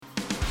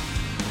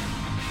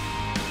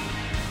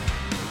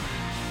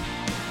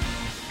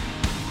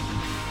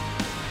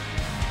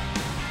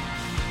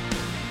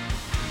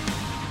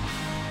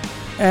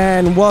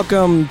And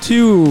welcome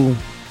to,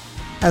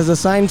 as the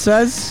sign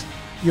says,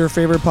 your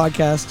favorite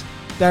podcast,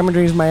 Diamond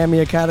Dreams Miami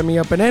Academy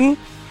up and in.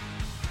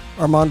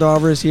 Armando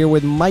Alvarez here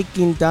with Mike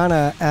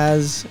Quintana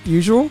as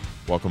usual.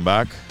 Welcome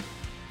back.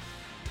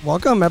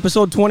 Welcome,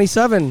 episode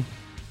 27.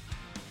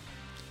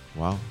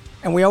 Wow.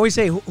 And we always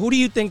say, who do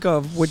you think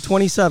of with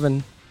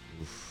 27?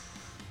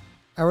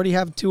 I already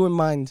have two in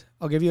mind.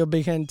 I'll give you a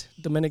big hint.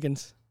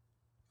 Dominicans.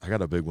 I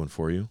got a big one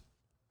for you.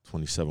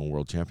 27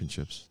 World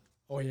Championships.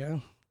 Oh, yeah.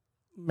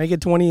 Make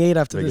it 28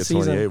 after Make the it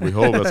season. 28. We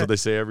hope. That's what they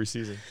say every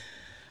season.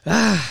 New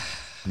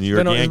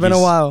York Yankees. It's been a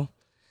while.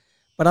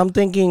 But I'm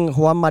thinking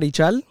Juan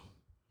Marichal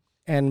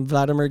and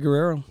Vladimir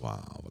Guerrero.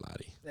 Wow,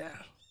 Vladdy. Yeah.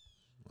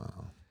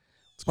 Wow.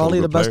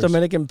 Probably the best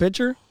Dominican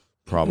pitcher.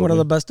 Probably. One of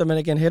the best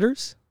Dominican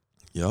hitters.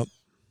 Yep.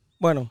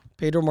 Bueno,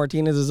 Pedro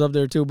Martinez is up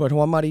there too, but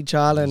Juan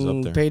Marichal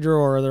and Pedro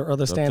are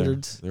the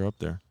standards. They're up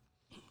there.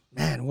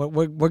 Man,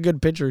 we're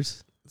good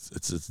pitchers.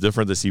 It's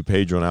different to see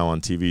Pedro now on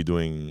TV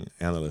doing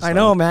analysts. I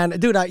know, man.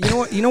 Dude,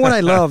 you know what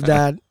I love?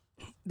 that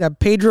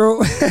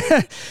Pedro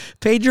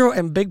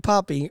and Big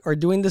Papi are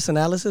doing this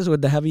analysis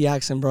with the heavy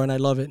accent, bro, and I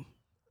love it.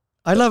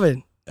 I love it.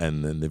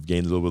 And then they've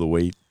gained a little bit of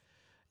weight.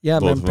 Yeah,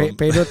 man.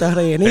 Pedro está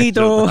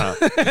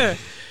rellenito.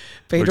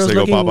 Pedro's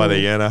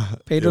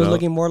looking,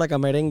 looking more like a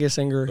merengue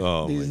singer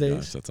these days.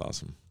 Gosh, that's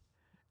awesome.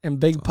 And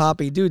Big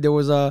Papi, dude, there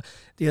was the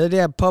other day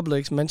at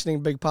Publix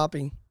mentioning Big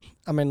Papi.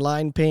 I'm in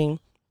line paying,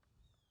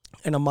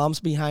 and a mom's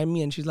behind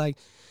me, and she's like,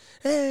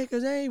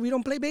 hey, we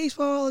don't play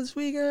baseball this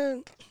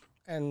weekend.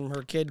 And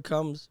her kid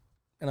comes,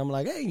 and I'm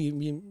like, hey,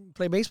 you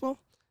play baseball?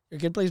 Your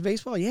kid plays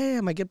baseball?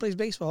 Yeah, my kid plays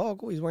baseball. Oh,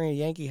 cool. He's wearing a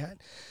Yankee hat.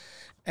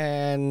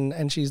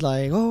 And she's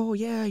like, oh,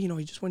 yeah, he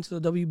just went to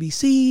the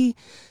WBC.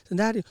 And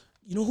that,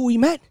 you know who he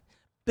met?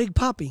 Big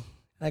Papi.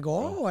 And I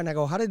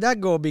go, how did that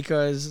go?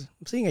 Because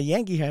I'm seeing a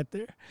Yankee hat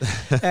there.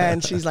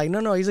 And she's like,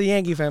 no, he's a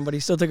Yankee fan, but he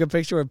still took a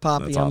picture with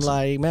Papi. That's I'm awesome.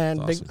 like, man,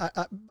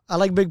 Awesome. I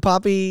like Big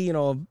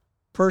Papi,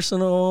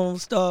 personal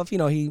stuff.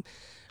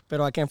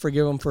 But I can't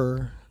forgive him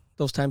for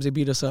those times he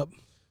beat us up.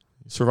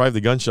 You survived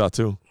the gunshot,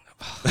 too.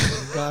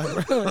 Oh,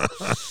 God, bro.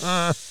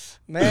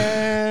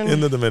 Man. In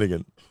the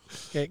Dominican.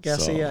 Que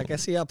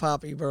hacía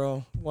Papi,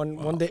 bro.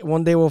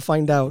 One day we'll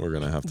find out. We're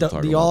going to have to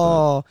talk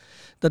about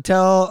the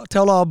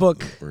tell-all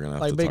book We're gonna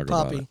have by to Big talk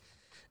about Papi.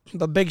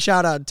 But big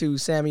shout out to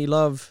Sammy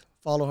Love.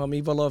 Follow him,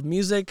 Eva Love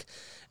Music.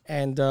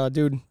 And,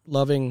 dude,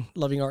 loving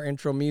our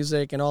intro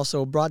music. And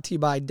also brought to you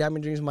by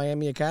Diamond Dreams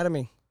Miami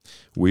Academy.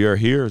 We are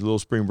here. A little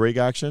spring break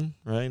action,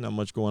 right? Not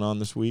much going on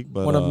this week.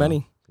 But One of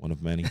many. One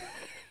of many.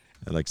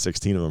 And like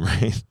 16 of them,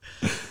 right?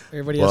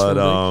 Everybody has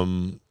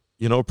spring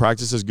break.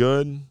 Practice is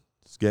good.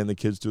 It's getting the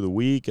kids through the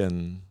week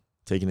and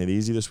taking it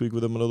easy this week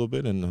with them a little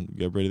bit and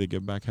get ready to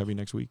get back heavy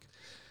next week.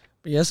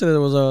 But yesterday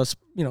there was a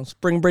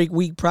spring break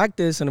week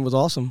practice, and it was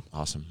awesome.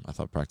 Awesome. I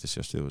thought practice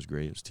yesterday was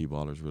great. It was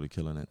T-ballers really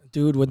killing it.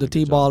 Dude, with the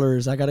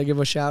T-ballers, I got to give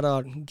a shout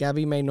out.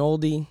 Gabby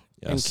Mainoldi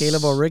and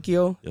Caleb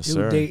Oricchio. Yes, dude,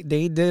 sir.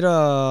 They did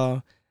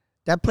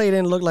that play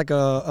didn't look like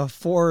a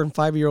 4 and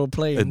 5 year old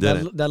play. It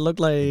didn't. That looked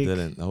like It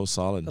didn't. That was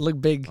solid. It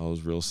looked big. That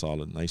was real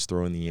solid. Nice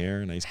throw in the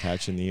air. Nice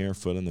catch in the air.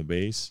 Foot on the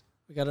base.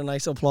 We got a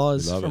nice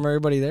applause from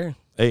everybody there.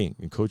 Hey,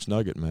 and Coach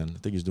Nugget, man. I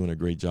think he's doing a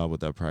great job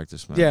with that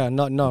practice, man. Yeah,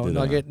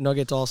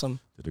 Nugget's awesome.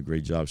 Did a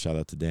great job. Shout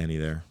out to Danny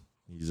there.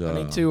 He's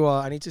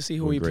I need to see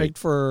who he picked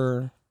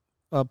for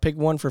pick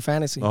one for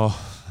fantasy. Oh.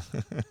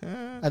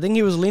 I think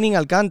he was leaning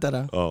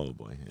Alcantara. Oh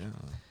boy, yeah.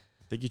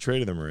 I think you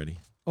traded him already.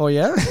 Oh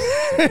yeah?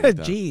 Like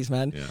Jeez,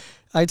 man. Yeah.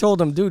 I told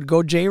him, dude,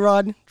 go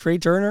J-Rod, Trey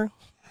Turner,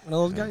 one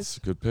of those guys.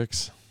 Good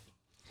picks.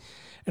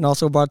 And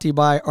also brought to you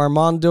by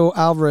Armando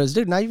Alvarez.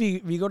 Dude, now if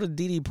you go to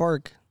DD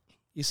Park,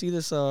 you see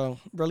this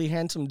really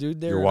handsome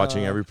dude there. You're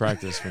watching every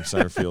practice from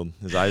center field.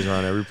 His eyes are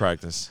on every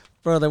practice.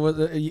 Bro, there was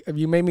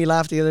you made me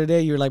laugh the other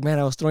day. You were like, man,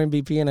 I was throwing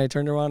BP and I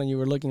turned around and you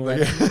were looking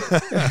right at me.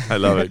 I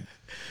love it.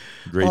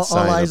 Great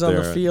sign all eyes up on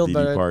there the field.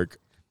 DD Park.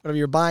 But if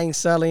you're buying,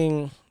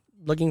 selling,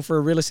 looking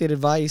for real estate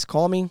advice,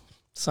 call me.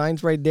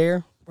 Signs right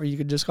there. Or you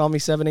could just call me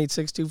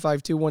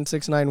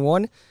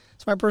 786-252-1691.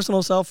 It's my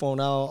personal cell phone.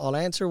 I'll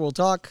answer. We'll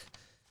talk.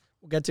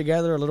 We'll get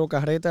together. A little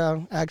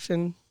carreta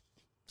action.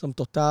 Some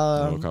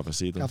tostada. A little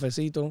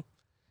Cafecito.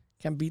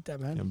 Can't beat that,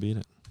 man. Can't beat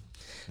it.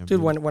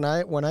 Dude, when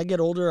I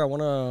get older, I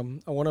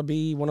wanna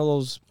be one of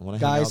those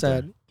guys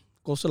that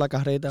goes to la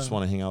carreta. Just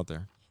want to hang out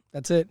there.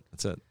 That's it.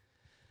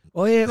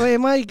 Oye,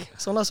 Mike,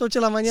 son las 8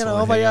 de la mañana,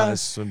 vamos para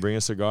allá. Bring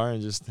a cigar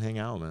and just hang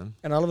out, man.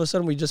 And all of a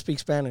sudden, we just speak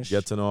Spanish.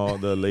 Get to know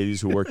the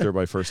ladies who work there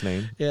by first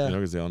name. Yeah.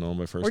 Because they all know them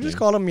by first name. Or just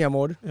call them mi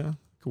amor. Yeah,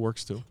 it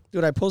works too.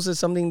 Dude, I posted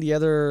something the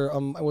other,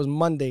 it was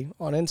Monday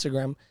on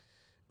Instagram.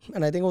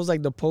 And I think it was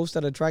like the post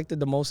that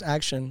attracted the most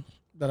action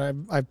that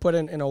I've put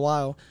in a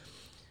while.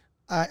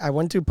 I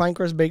went to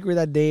Pinecrest Bakery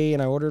that day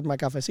and I ordered my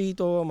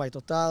cafecito, my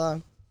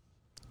tostada.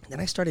 Then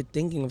I started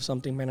thinking of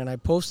something, man, and I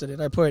posted it.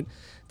 I put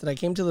that I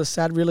came to the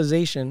sad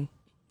realization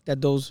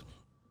that those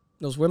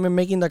women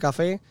making the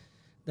cafe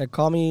that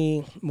call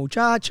me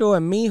muchacho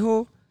and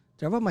mijo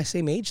they're about my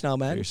same age now,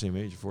 man. You're same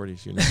age,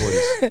 40s. You're in your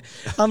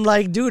 40s. I'm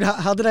like, dude,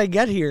 how did I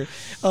get here?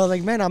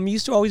 Like, man, I'm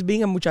used to always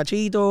being a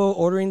muchachito,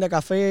 ordering the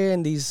cafe,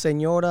 and these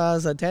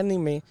señoras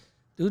attending me.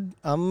 Dude,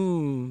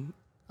 I'm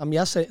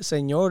ya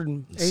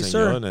señor, hey,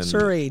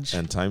 sir age.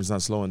 And time's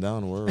not slowing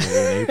down. We're already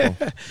in April.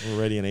 We're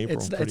already in April.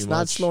 It's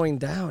not slowing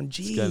down. Jeez,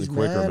 it's getting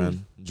quicker,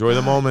 man. Enjoy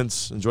the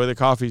moments. Enjoy the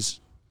coffees.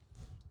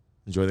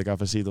 Enjoy the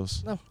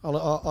cafecitos. No,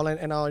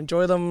 I'll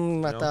enjoy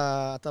them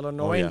hasta los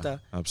 90. Yeah,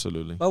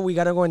 absolutely. But we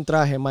gotta go in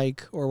traje,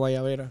 Mike, or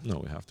guayabera. No,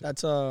 we have to.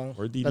 That's or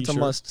DD that's shirt. a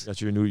must.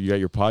 You got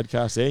your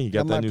podcast. Hey, you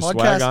got that new podcast,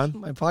 swag on.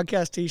 My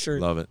podcast T-shirt.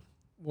 Love it.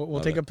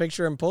 We'll take a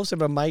picture and post it.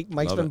 But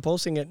Mike's been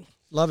posting it.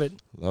 Love it.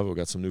 Love it. We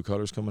got some new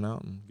colors coming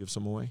out and give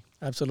some away.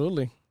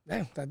 Absolutely.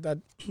 Yeah,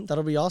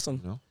 that'll be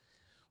awesome. You know?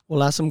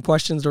 We'll ask some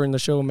questions during the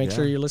show. Make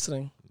sure you're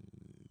listening.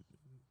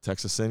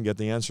 Text us in, get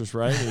the answers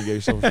right, and you get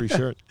yourself a free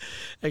shirt.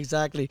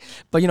 Exactly.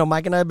 But,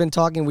 Mike and I have been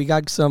talking. We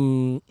got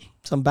some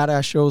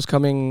badass shows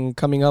coming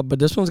up. But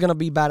this one's going to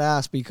be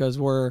badass because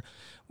we're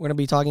going to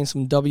be talking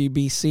some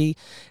WBC.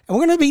 And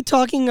we're going to be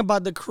talking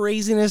about the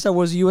craziness that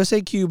was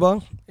USA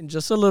Cuba in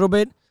just a little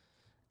bit.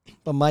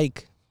 But,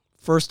 Mike,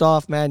 first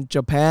off, man,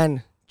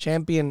 Japan,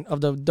 champion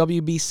of the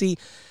WBC.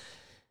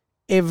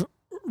 If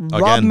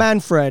Rob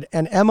Manfred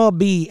and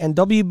MLB and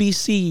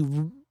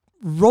WBC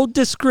wrote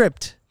the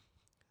script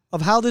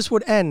of how this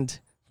would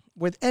end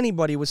with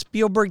anybody, with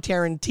Spielberg,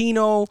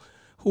 Tarantino,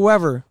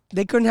 whoever,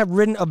 they couldn't have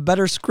written a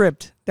better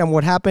script than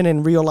what happened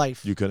in real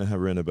life. You couldn't have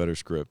written a better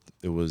script.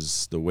 It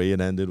was, the way it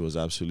ended was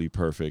absolutely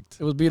perfect.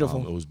 It was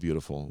beautiful. It was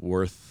beautiful.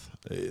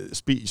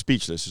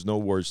 Speechless. There's no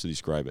words to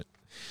describe it.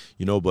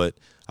 But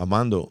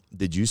Armando,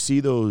 did you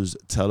see those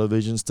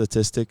television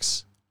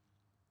statistics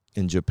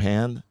in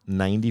Japan?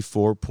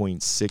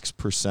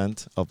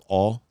 94.6% of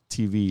all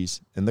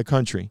TVs in the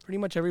country, pretty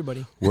much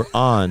everybody, were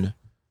on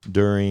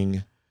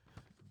during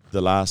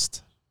the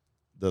last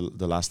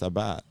at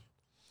bat.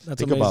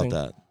 Think amazing. about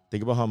that.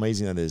 Think about how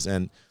amazing that is.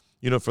 And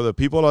for the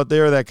people out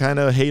there that kind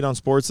of hate on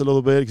sports a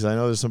little bit, because I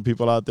know there's some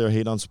people out there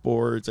hate on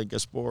sports. I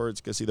guess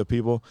sports, see the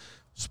people.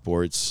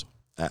 Sports,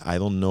 I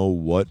don't know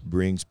what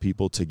brings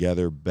people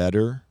together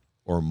better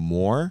or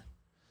more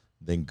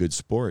than good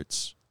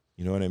sports.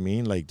 You know what I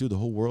mean? Like, dude, the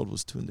whole world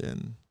was tuned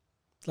in.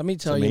 Let me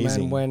tell you,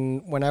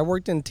 man, when I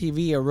worked in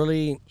TV, a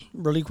really,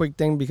 really quick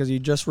thing, because you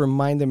just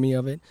reminded me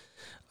of it.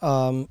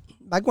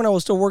 Back when I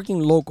was still working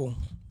local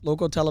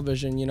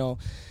television,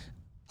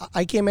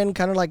 I came in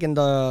kind of like in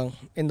the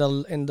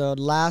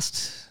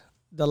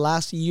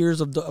last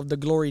years of the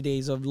glory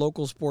days of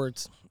local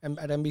sports at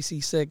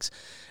NBC6,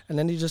 and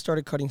then they just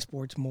started cutting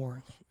sports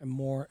more and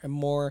more and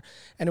more,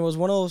 and it was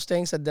one of those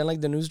things that then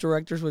like the news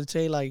directors would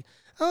say like,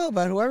 oh,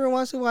 but whoever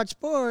wants to watch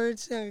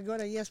sports, go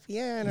to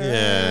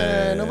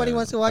ESPN. Nobody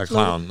wants to watch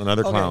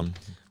another clown.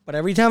 But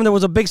every time there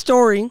was a big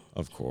story,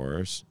 of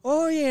course.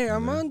 Oh yeah,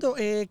 Armando,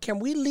 can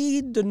we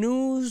lead the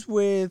news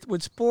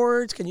with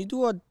sports? Can you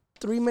do a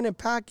 3-minute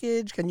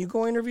package? Can you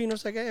go interview? And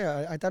it's like,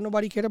 hey, I thought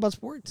nobody cared about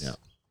sports.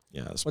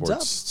 Yeah.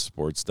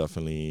 Sports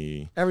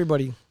definitely.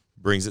 Everybody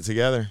brings it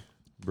together.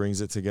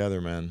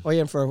 Man. Oh yeah,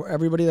 and for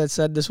everybody that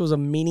said this was a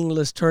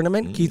meaningless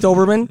tournament, Keith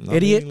Olbermann,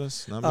 idiot.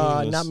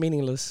 Not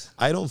meaningless.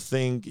 I don't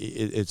think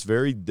it's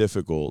very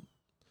difficult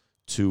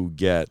to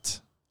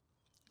get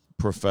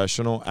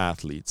professional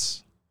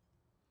athletes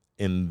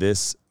in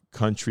this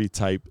country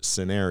type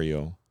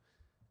scenario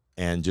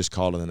and just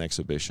call it an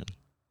exhibition.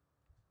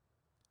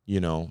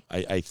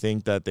 I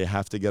think that they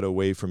have to get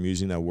away from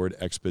using that word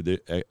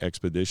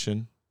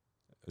expedition.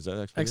 Is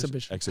that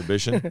expedition?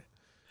 Exhibition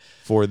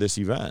for this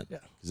event. Yeah.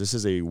 This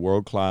is a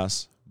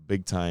world-class,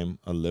 big-time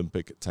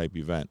Olympic type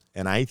event.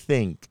 And I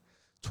think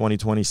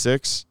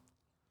 2026,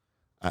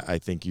 I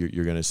think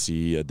you're going to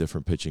see a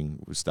different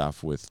pitching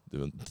staff with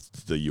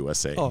the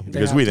USA,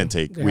 because we didn't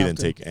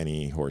take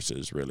any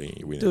horses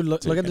really. Dude,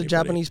 look at the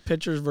Japanese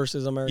pitchers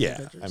versus American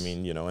pitchers. Yeah, I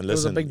mean, and listen,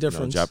 there's a big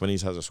difference.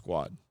 Japanese has a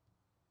squad,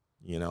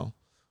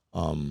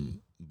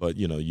 but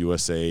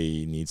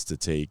USA needs to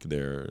take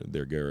their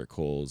Garrett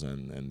Coles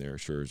and their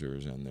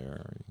Scherzers and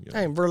their.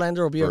 Hey, Verlander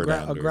will be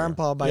a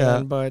grandpa by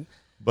then, but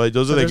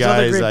those are the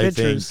guys I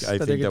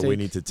think that we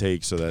need to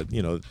take so that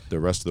the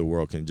rest of the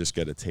world can just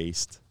get a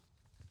taste.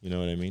 You know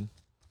what I mean?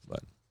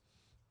 But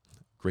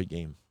great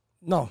game.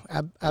 No,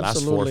 absolutely. The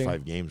last 4 or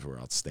 5 games were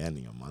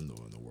outstanding, Armando,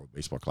 in the World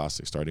Baseball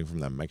Classic, starting from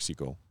that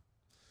Mexico,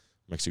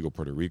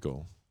 Puerto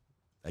Rico.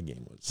 That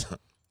game was.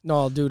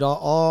 No, dude,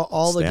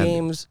 all the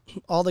games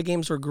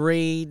were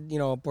great.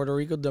 Puerto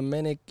Rico,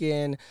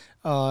 Dominican.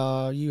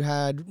 You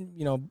had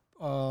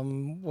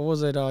what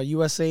was it?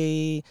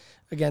 USA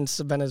against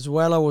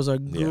Venezuela was a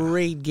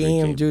great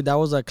game, dude. That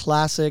was a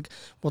classic.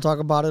 We'll talk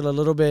about it a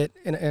little bit,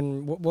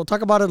 and we'll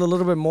talk about it a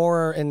little bit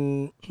more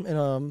in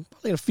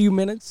probably a few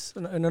minutes,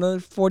 in another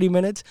 40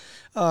 minutes,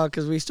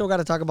 because we still got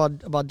to talk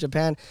about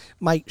Japan.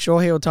 Mike,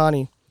 Shohei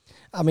Ohtani.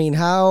 I mean,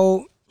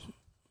 how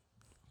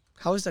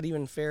is that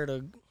even fair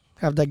to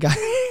have that guy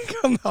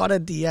come out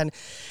at the end?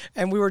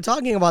 And we were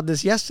talking about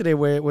this yesterday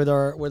with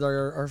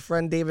our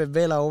friend David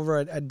Vela over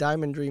at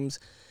Diamond Dreams.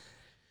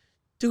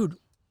 Dude,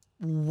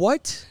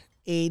 what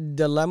a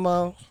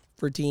dilemma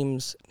for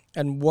teams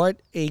and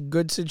what a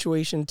good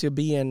situation to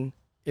be in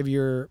if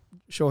you're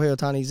Shohei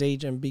Ohtani's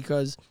agent,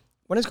 because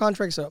when his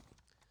contract's up,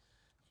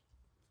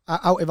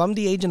 if I'm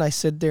the agent, I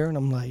sit there and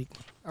I'm like,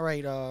 all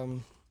right,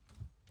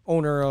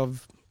 owner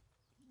of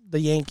the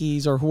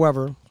Yankees or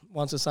whoever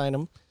wants to sign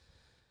him,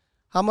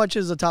 how much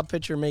is the top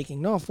pitcher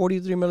making? No,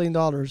 $43 million,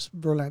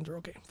 Verlander.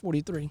 Okay,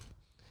 43. How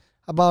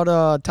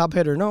about top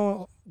hitter?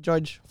 No,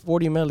 Judge,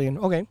 $40 million.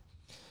 Okay.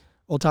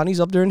 Ohtani's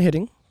up there in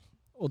hitting.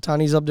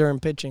 Ohtani's up there in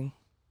pitching.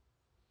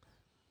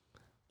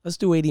 Let's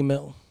do 80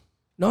 mil.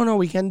 No,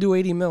 we can't do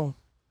 80 mil.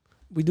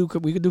 We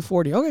could do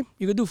 40. Okay,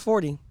 you could do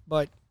 40,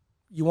 but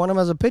you want him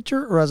as a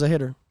pitcher or as a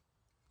hitter?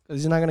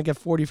 Because he's not going to get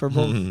 40 for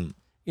both.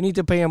 You need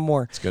to pay him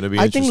more. It's going to be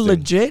I think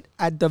legit,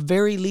 at the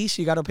very least,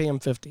 you got to pay him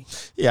 50.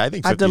 Yeah, I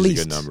think 50 is a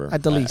good number.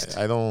 At the least.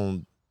 I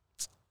don't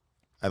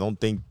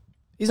think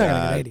he's not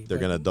going to get 80. They're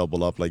going to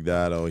double up like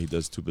that. Oh, he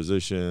does two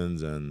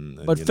positions.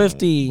 But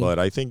 50. But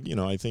I think,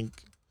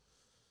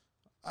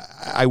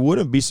 I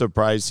wouldn't be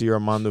surprised here,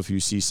 Armando, if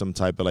you see some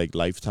type of like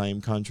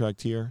lifetime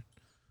contract here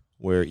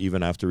where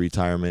even after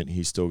retirement,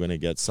 he's still going to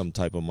get some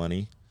type of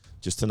money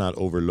just to not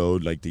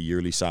overload like the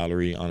yearly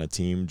salary on a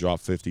team, drop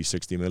 50,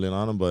 60 million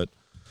on him. But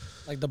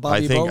like the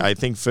Bobby I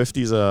think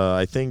 50 is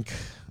I think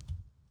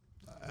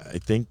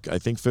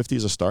 50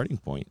 is a starting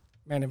point.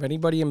 Man, if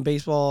anybody in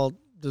baseball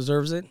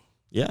deserves it,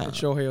 yeah,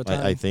 it's Shohei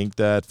Ohtani. I think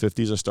that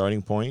 50 is a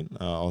starting point.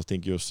 I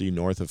think you'll see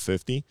north of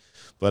 50,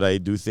 but I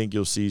do think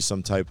you'll see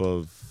some type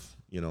of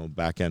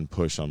back end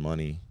push on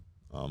money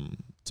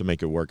to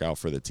make it work out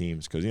for the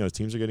teams, because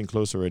teams are getting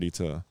close already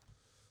to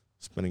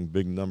spending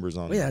big numbers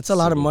on. Well, yeah, it's a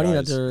lot of money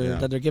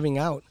that they're giving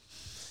out.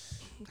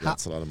 Yeah,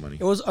 it's a lot of money.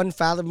 It was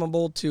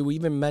unfathomable to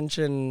even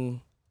mention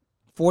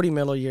 40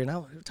 mil a year.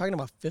 Now we're talking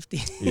about 50.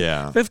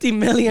 Yeah, $50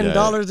 million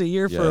a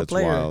year for a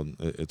player. Wild.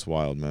 It's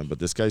wild, man. But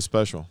this guy's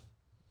special.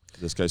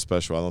 I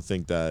don't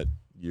think that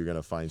you're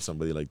gonna find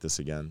somebody like this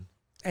again.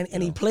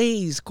 And he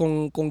plays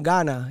con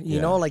gana,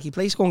 you know, like he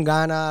plays con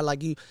gana.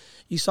 Like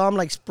you saw him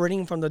like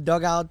sprinting from the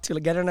dugout to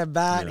get on a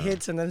bat,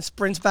 hits, and then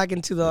sprints back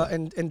into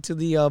the into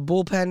the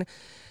bullpen.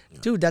 Yeah.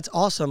 Dude, that's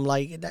awesome.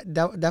 Like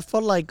that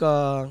felt like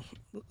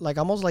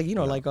almost like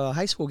like a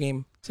high school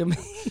game to me.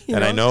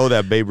 I know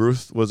that Babe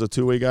Ruth was a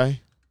two-way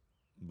guy,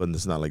 but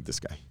it's not like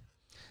this guy.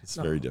 It's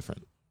very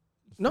different.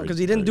 No, because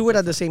he didn't do it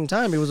at the same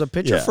time. He was a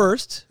pitcher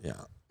first. Yeah.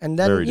 And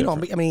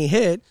then he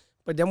hit.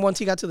 But then once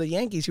he got to the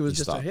Yankees, he was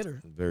just a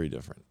hitter. Very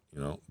different,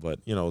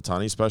 But,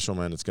 Ohtani's special,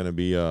 man. It's going to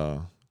be, I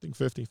think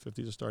 50.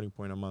 50 is a starting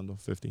point, Armando.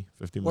 50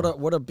 more.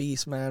 What a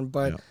beast, man.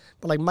 But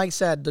like Mike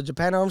said, the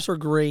Japan arms were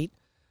great.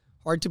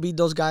 Hard to beat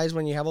those guys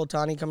when you have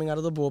Ohtani coming out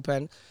of the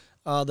bullpen.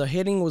 The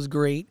hitting was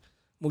great.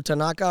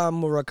 Mutanaka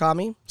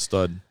Murakami.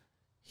 Stud.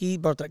 Que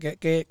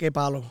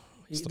palo.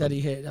 That he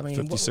hit.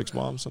 56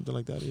 bombs, something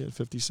like that. He had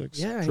 56.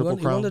 Yeah, he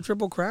won the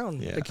Triple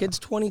Crown. Yeah. The kid's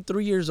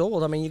 23 years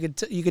old. You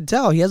could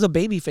tell he has a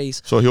baby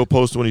face. So he'll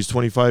post when he's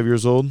 25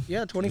 years old?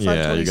 Yeah, 25,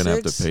 yeah, 26. You're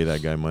going to have to pay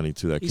that guy money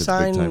too. That kid's big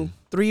time. He signed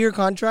a 3-year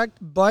contract,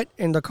 but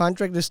in the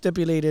contract is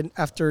stipulated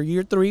after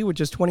year 3, which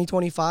is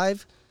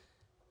 2025,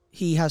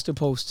 he has to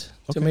post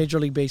to Major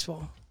League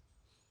Baseball.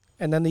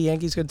 And then the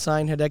Yankees could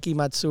sign Hideki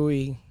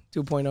Matsui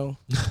 2.0.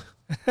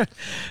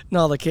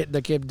 No, the kid's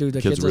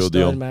a real stud,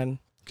 deal. man.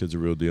 Kid's a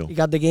real deal. He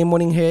got the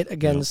game-winning hit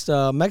against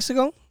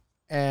Mexico,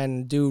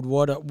 and dude,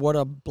 what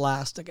a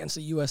blast against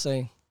the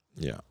USA.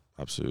 Yeah,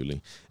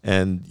 absolutely.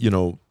 And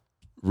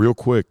real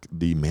quick,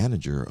 the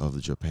manager of the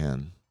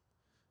Japan,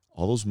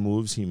 all those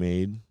moves he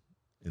made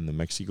in the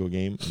Mexico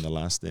game in the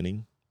last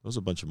inning, there was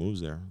a bunch of moves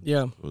there.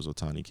 Yeah, there was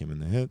Ohtani came in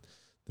the hit.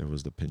 There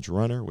was the pinch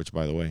runner, which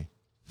by the way,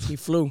 he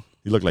flew.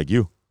 He looked like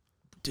you.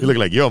 Dude. You look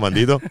like you,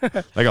 Mandito.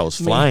 Like I was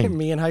flying.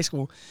 Me in high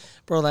school,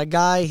 bro. That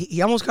guy,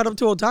 he almost caught up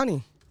to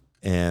Ohtani.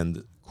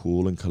 And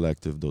cool and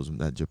collective,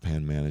 that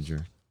Japan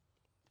manager.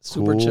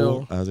 Super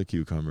chill. As a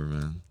cucumber,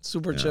 man.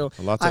 Super chill.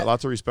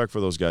 Lots of respect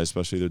for those guys,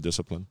 especially their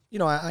discipline.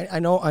 I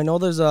know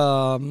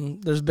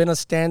there's been a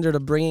standard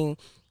of bringing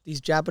these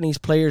Japanese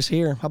players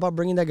here. How about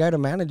bringing that guy to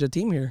manage a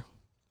team here?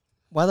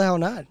 Why the hell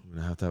not? I'm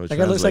gonna have to have a that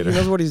guy looks like he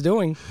knows what he's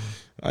doing.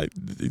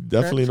 He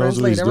definitely knows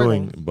what he's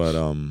doing. But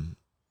and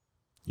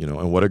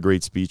what a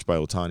great speech by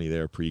Ohtani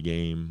there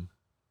pregame.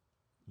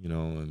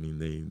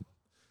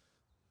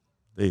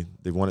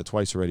 They've won it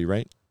twice already,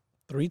 right?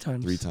 3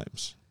 times. 3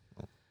 times.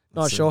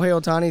 No, Shohei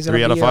Ohtani's going to be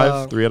 3 out of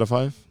 5. 3 out of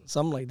 5.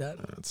 Something like that.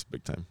 That's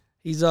big time.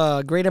 He's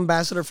a great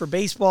ambassador for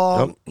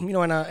baseball. Yep.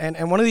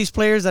 And one of these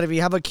players that if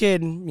you have a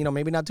kid,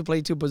 maybe not to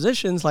play 2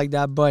 positions like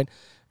that, but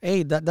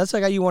hey, that's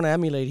the guy you want to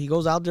emulate. He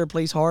goes out there,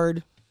 plays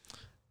hard,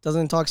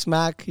 doesn't talk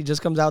smack. He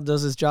just comes out,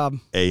 does his job.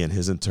 Hey, and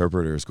his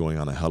interpreter is going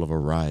on a hell of a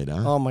ride,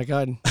 huh? Oh my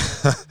God.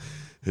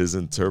 His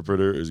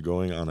interpreter is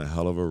going on a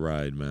hell of a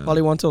ride, man.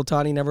 Probably wants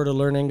Ohtani never to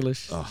learn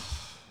English.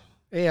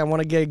 Hey, I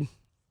want a gig.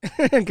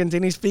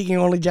 Continue speaking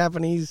only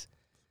Japanese.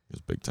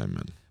 It's big time,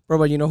 man. Bro,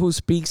 but you know who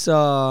speaks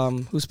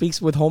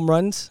with home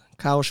runs?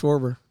 Kyle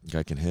Schwarber.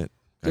 Guy can hit.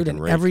 Dude,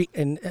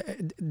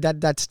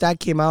 that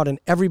stat came out in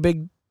every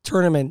big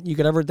tournament you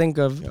could ever think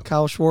of. Yep.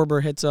 Kyle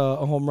Schwarber hits a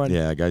home run.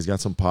 Yeah, guy's got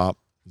some pop.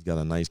 He's got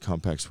a nice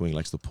compact swing,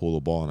 likes to pull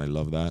the ball, and I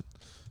love that.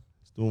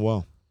 He's doing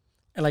well.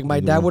 And like my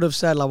dad would have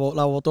said, la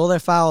botó de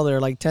foul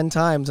there like 10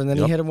 times, and then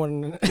he hit him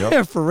one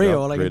for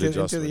real, like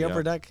into the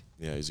upper deck.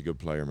 Yeah, he's a good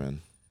player,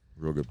 man.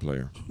 Real good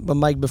player. But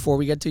Mike, before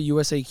we get to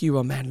USA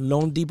Cuba, man,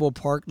 Lone Depot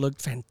Park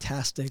looked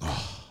fantastic.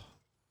 Oh,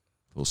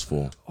 it was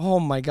full. Oh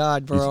my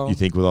God, bro! You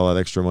think with all that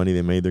extra money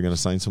they made, they're gonna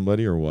sign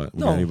somebody or what?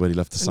 We got anybody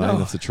left to sign,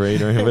 left to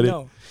trade, or anybody?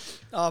 No.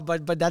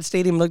 But that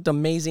stadium looked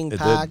amazing,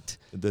 packed.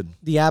 It did.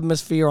 The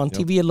atmosphere on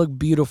TV, it looked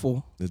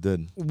beautiful. It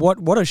did.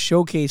 What a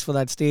showcase for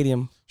that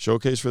stadium.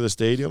 Showcase for the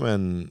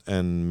stadium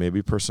and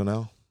maybe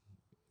personnel.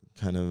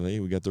 Kind of, hey,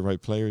 we got the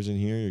right players in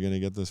here. You're gonna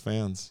get those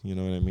fans. You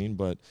know what I mean?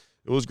 But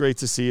it was great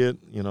to see it.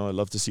 You know, I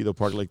love to see the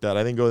park like that.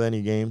 I didn't go to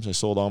any games. I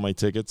sold all my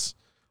tickets.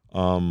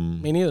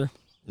 Me neither.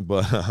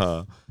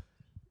 But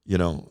you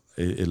know,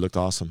 it looked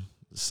awesome.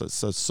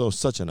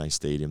 Such a nice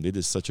stadium. They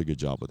did such a good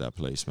job with that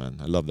place, man.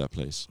 I love that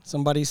place.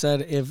 Somebody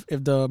said if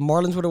the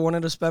Marlins would have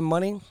wanted to spend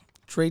money,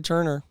 Trey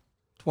Turner,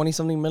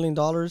 $20-something million,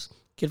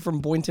 kid from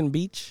Boynton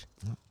Beach.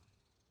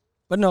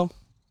 But no,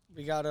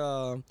 we got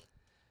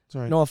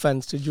no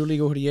offense to Julie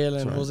Gurriel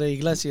and Jose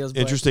Iglesias.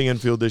 Interesting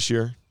infield this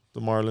year, the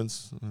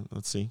Marlins.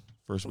 Let's see.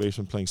 First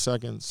baseman playing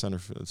second,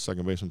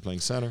 second baseman playing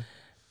center.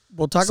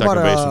 We'll talk second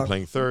about baseman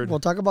playing third. We'll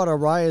talk about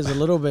Arias a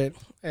little bit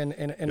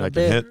in a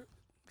bit.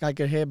 Guy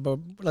could hit, but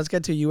let's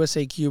get to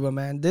USA Cuba,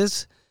 man.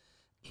 This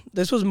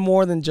was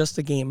more than just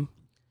a game.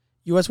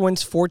 U.S.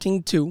 wins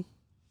 14-2.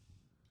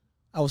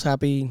 I was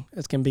happy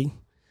as can be.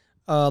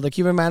 The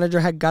Cuban manager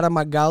had Gara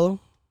Magalo,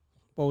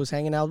 but was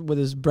hanging out with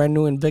his brand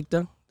new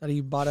Invicta that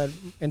he bought at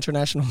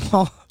International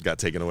Mall. Got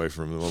taken away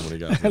from him the moment he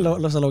got Se lo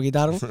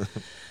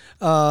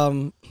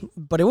quitaron.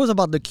 But it was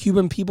about the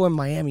Cuban people in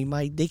Miami,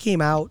 Mike. They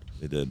came out.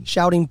 They did.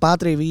 Shouting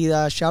Patria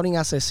Vida, shouting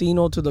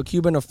Asesino to the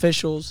Cuban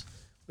officials,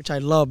 which I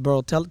love,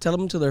 bro. Tell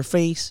them to their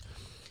face.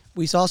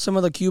 We saw some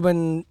of the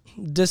Cuban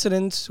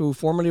dissidents who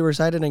formerly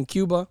resided in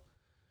Cuba,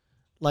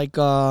 like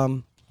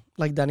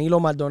Danilo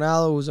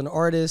Maldonado, who's an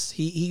artist.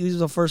 He was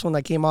the first one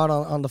that came out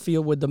on the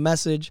field with the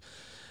message.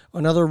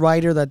 Another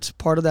writer that's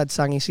part of that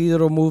San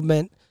Isidro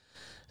movement.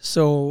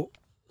 So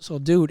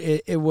dude,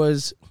 it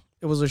was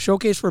a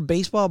showcase for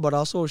baseball, but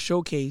also a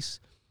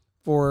showcase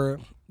for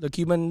the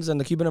Cubans and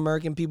the Cuban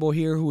American people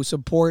here who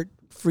support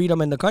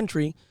freedom in the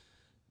country,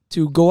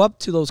 to go up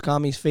to those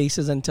commies'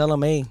 faces and tell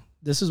them, hey,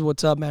 this is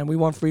what's up, man. We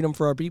want freedom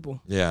for our people.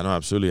 Yeah, no,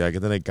 absolutely. I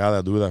can think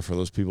gotta do that for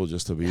those people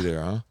just to be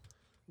there, huh?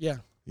 Yeah.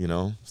 You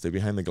know, stay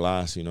behind the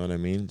glass, you know what I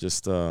mean?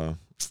 Just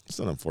it's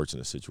an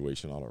unfortunate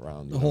situation all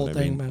around. The whole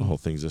thing, man. The whole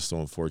thing's just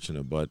so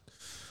unfortunate. But,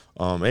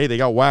 hey, they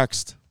got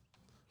waxed.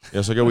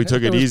 Yes, okay, we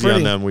took it easy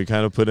on them. We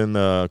kind of put in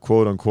the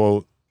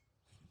quote-unquote,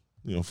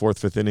 you know, fourth,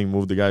 fifth inning,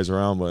 moved the guys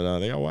around, but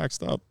they got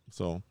waxed up.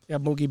 So yeah,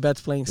 Mookie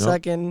Betts playing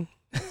second.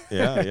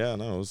 Yeah,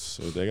 no,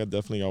 they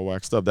definitely got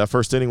waxed up. That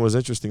first inning was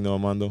interesting, though,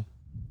 Armando.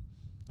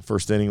 The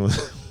first inning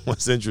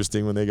was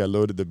interesting when they got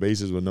loaded the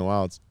bases with no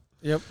outs.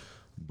 Yep.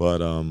 But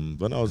no,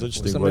 it was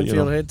interesting. Some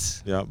infield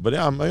hits. Yeah, but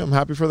yeah, I'm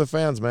happy for the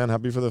fans, man.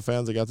 Happy for the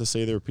fans. They got to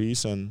say their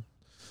piece, and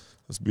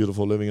it's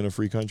beautiful living in a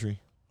free country.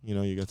 You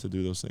know, you got to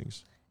do those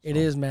things. It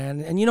is,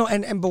 man. And you know,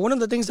 but one of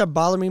the things that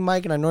bothered me,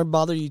 Mike, and I know it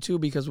bothered you too,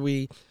 because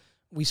we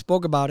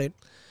spoke about it.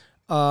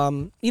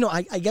 You know,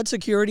 I get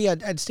security at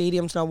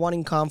stadiums not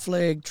wanting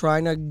conflict,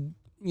 trying to,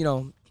 you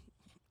know,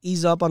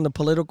 ease up on the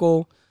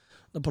political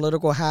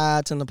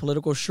hats and the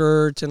political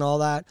shirts and all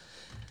that.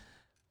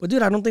 But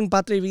dude, I don't think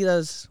Patria Vida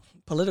is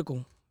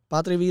political.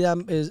 Patria Vida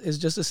is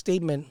just a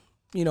statement,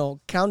 you know,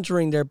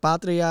 countering their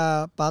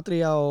patria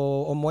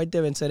o muerte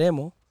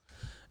venceremos,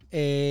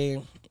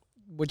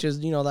 which is,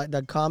 you know,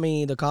 the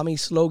commie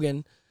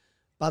slogan,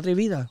 Patria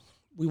Vida.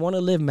 We want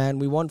to live, man.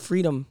 We want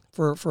freedom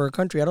for our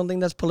country. I don't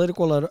think that's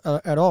political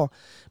at all.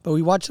 But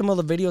we watched some of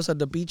the videos that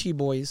the Beachy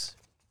Boys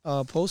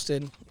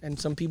posted, and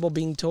some people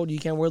being told you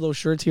can't wear those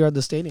shirts here at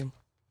the stadium.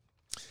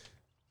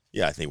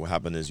 Yeah, I think what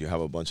happened is you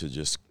have a bunch of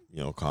just,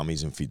 you know,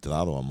 commies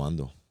infiltrado,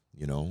 Armando,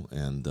 you know,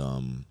 and,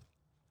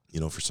 you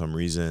know, for some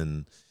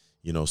reason,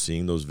 you know,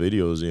 seeing those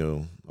videos, you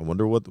know, I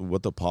wonder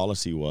what the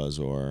policy was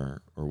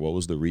or what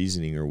was the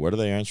reasoning or what are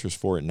the answers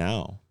for it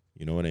now?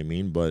 You know what I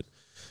mean? But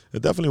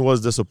it definitely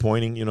was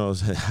disappointing, you know,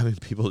 having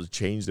people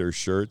change their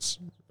shirts.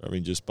 I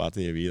mean, just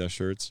Patria Vida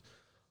shirts.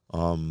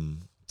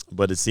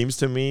 But it seems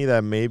to me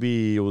that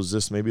maybe it was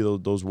just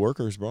those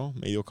workers, bro.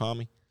 Medio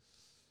commie.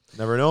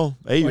 Never know.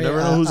 Hey, you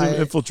never know who's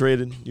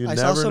infiltrated. You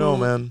never know,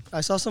 man.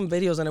 I saw some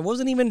videos, and it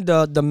wasn't even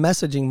the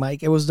messaging,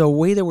 Mike. It was the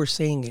way they were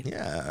saying it.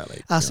 Yeah.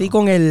 Like, así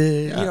con el,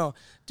 you know.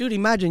 Dude,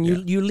 imagine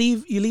you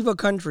leave a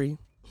country.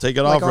 Take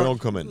it off or don't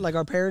come in. Like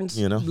our parents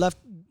left,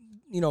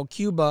 you know,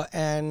 Cuba,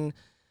 and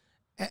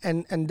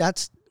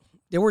that's,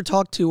 they were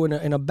talked to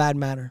in a bad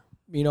manner.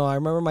 You know, I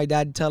remember my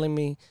dad telling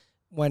me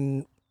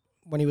when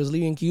he was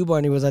leaving Cuba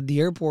and he was at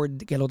the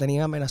airport, que lo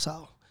tenían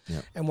amenazado.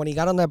 Yeah. And when he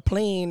got on that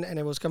plane and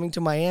it was coming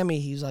to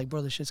Miami, he's like,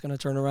 bro, this shit's going to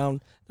turn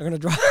around. They're going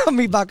to drop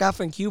me back off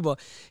in Cuba.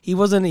 He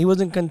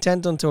wasn't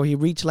content until he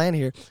reached land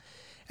here.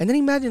 And then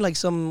imagine like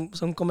some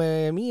come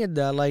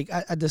mierda, like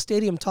at the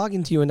stadium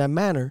talking to you in that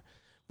manner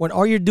when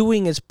all you're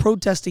doing is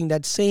protesting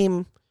that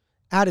same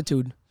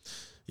attitude.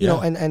 You know,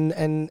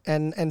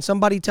 and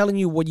somebody telling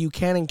you what you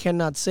can and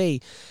cannot say.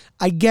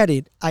 I get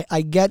it.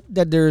 I get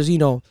that there's, you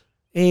know,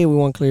 hey, we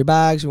want clear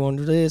bags, we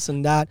want this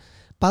and that.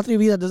 Patria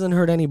Vida doesn't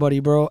hurt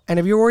anybody, bro. And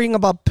if you're worrying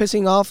about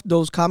pissing off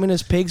those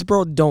communist pigs,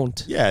 bro,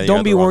 don't. Yeah,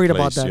 don't be worried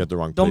about that. You got the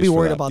wrong don't place be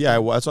worried that. about yeah,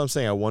 that. Yeah, that's what I'm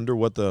saying. I wonder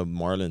what the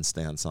Marlins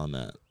stance on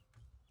that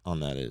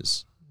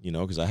is. You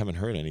know, because I haven't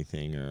heard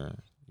anything, or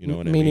you know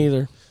what I mean. Me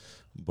neither.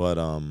 But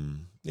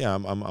yeah,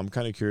 I'm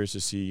kind of curious to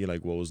see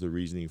like what was the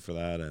reasoning for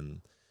that,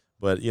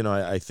 but you know,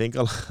 I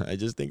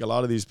just think a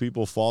lot of these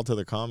people fall to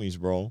the commies,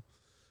 bro.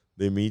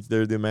 They meet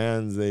their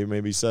demands. They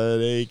maybe said,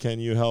 "Hey, can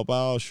you help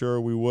out?"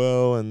 Sure, we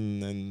will,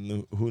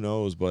 and who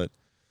knows? But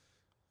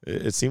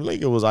it seemed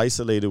like it was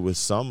isolated with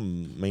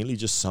mainly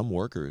just some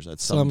workers at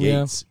some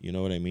gates. Yeah. You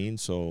know what I mean?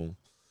 So,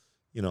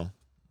 you know,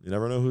 you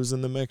never know who's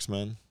in the mix,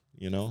 man.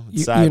 You know,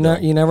 it's sad,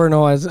 you never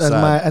know.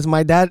 As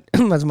my dad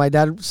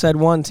said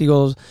once, he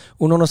goes,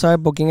 "Uno no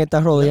sabe por quién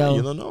está rodeado." Yeah,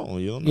 you don't know.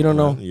 You don't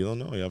know.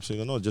 You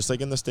absolutely don't know. Just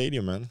like in the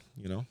stadium, man.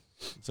 You know,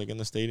 it's like in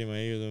the stadium,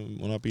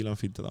 una pila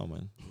infiltrado,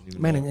 man.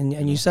 Man,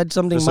 and you said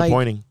something,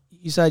 disappointing.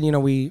 Mike. You said, you know,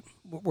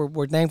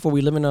 we're thankful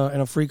we live in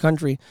a free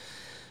country,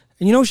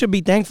 and you know, we should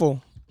be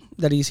thankful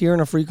that he's here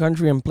in a free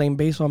country and playing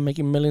baseball,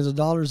 making millions of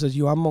dollars as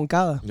Yoán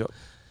Moncada. Yep.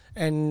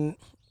 And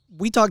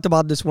we talked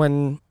about this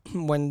when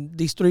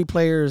these three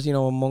players, you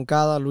know,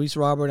 Moncada, Luis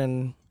Robert,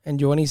 and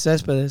Yoenis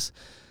Céspedes,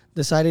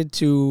 decided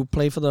to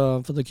play for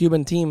the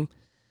Cuban team.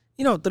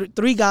 You know,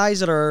 three guys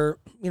that are,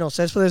 you know,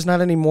 Céspedes not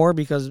anymore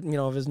because, you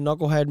know, of his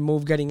knucklehead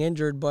move getting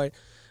injured, but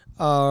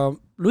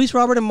Luis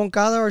Robert and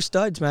Moncada are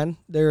studs, man.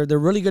 They're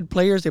really good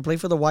players. They play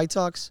for the White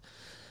Sox.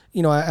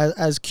 You know,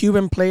 as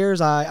Cuban players,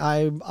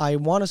 I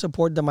want to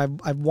support them.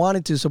 I've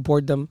wanted to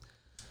support them.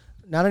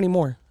 Not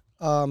anymore.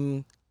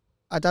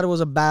 I thought it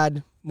was a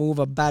bad move,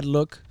 a bad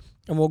look.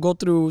 And we'll go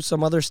through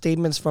some other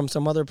statements from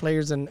some other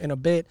players in a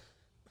bit.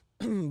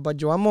 But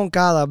Yoán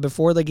Moncada,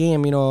 before the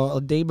game, you know,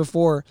 a day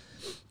before,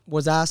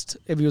 was asked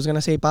if he was going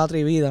to say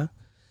Patria Vida.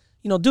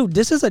 You know, dude,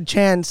 this is a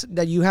chance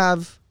that you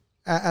have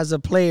as a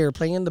player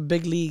playing in the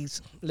big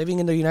leagues, living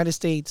in the United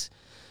States,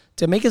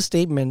 to make a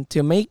statement,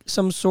 to make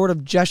some sort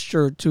of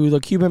gesture to the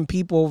Cuban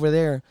people over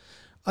there.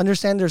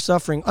 Understand their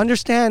suffering.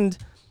 Understand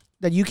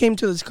that you came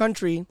to this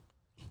country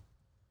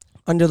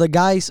under the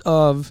guise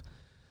of,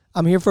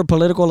 I'm here for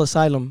political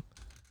asylum.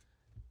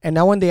 And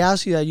now when they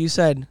ask you that, you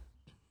said,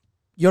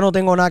 yo no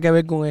tengo nada que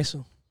ver con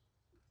eso.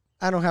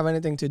 I don't have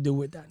anything to do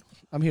with that.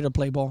 I'm here to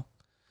play ball.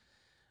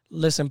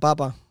 Listen,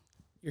 Papa,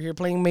 you're here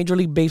playing Major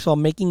League Baseball,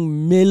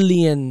 making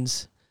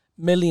millions.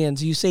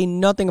 You say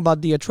nothing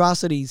about the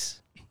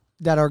atrocities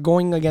that are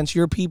going against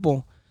your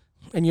people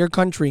and your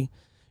country.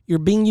 You're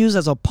being used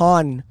as a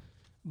pawn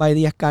by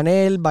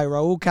Díaz-Canel, by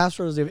Raúl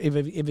Castro,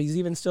 if he's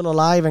even still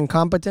alive and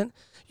competent.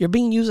 You're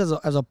being used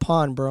as a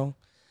pawn, bro.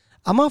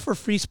 I'm all for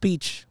free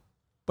speech.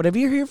 But if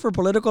you're here for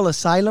political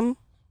asylum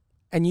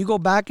and you go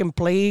back and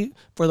play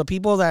for the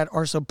people that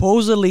are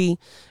supposedly,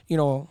 you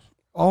know,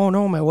 oh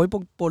no, me voy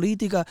por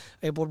política,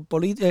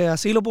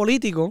 asilo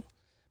político,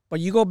 but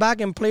you go back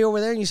and play over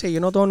there and you say, yo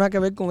no tengo nada que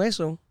ver con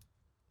eso,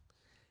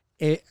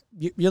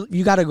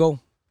 you got to go.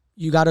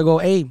 You got to go.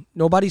 Hey,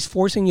 nobody's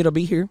forcing you to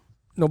be here.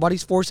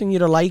 Nobody's forcing you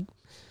to like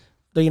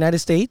the United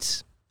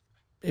States.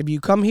 If you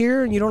come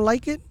here and you don't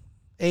like it,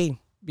 hey,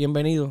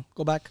 bienvenido.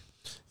 Go back.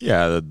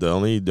 Yeah, the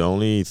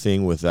only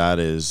thing with that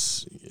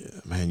is,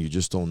 man, you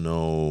just don't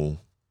know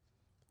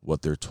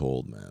what they're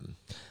told, man.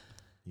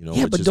 You know,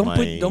 yeah, but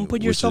don't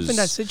put yourself in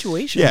that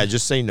situation. Yeah,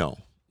 just say no.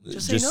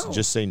 Just say no.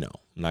 Just say no.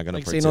 I'm not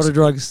gonna say no to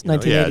drugs.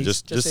 1980s. Yeah,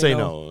 just say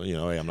no. You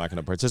know, hey, I'm not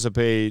gonna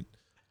participate.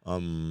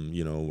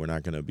 You know, we're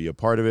not gonna be a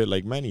part of it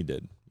like many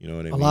did. You know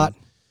what I mean? A lot.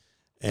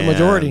 The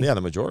majority. Yeah, the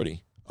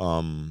majority.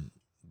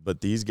 But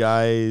these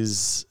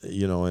guys,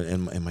 you know,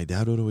 and my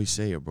dad would always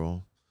say it,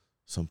 bro.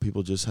 Some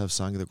people just have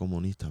sangre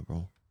comunista,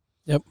 bro.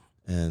 Yep.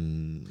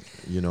 And,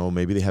 you know,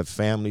 maybe they have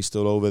family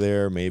still over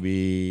there.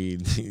 Maybe,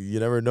 you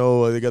never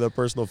know. They get a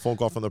personal phone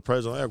call from the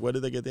president. Like, ¿Cuál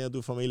es que tiene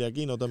tu familia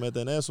aquí? No te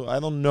meten eso.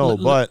 I don't know.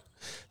 But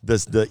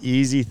the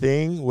easy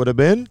thing would have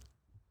been,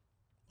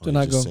 to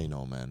not just go. Say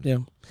no, man. Yeah.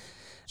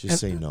 Just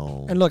say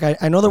no. And look,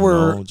 I know that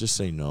we're... just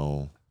say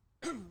no.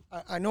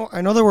 I know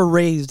that we're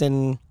raised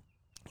in,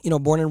 you know,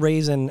 born and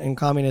raised in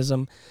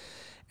communism.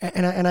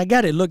 And I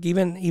get it. Look,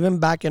 even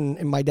back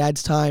in my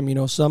dad's time, you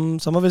know, some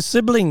of his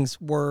siblings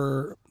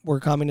were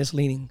communist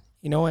leaning,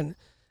 you know, and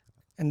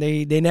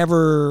they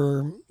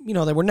never, you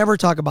know, they would never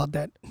talk about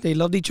that. They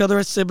loved each other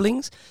as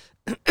siblings,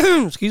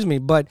 excuse me,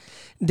 but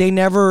they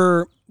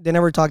never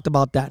talked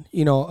about that,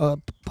 you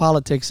know,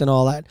 politics and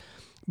all that.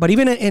 But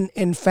even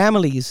in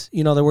families,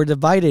 you know, they were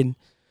divided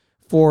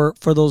for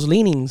those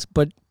leanings,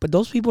 but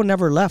those people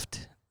never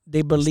left.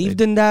 They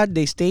believed in that.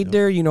 They stayed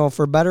there, you know,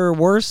 for better or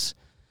worse.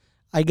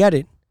 I get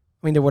it.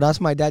 I mean, they would ask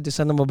my dad to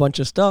send them a bunch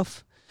of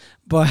stuff,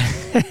 but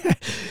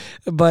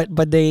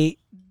but they,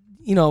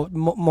 you know,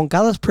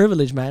 Moncada's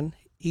privileged, man.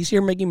 He's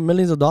here making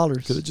millions of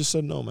dollars. Could have just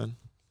said no, man.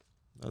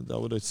 That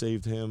would have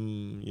saved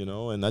him, you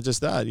know, and not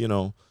just that, you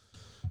know,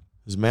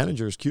 his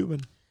manager is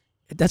Cuban.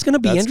 That's going to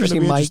be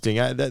interesting, Mike.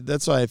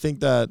 That's why I think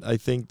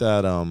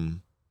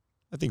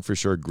for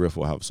sure Griff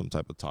will have some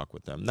type of talk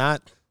with them.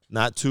 Not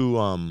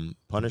to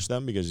punish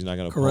them, because he's not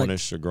going to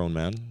punish a grown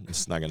man.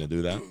 It's not going to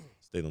do that.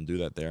 They don't do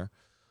that there.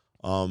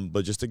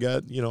 But just to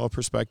get, a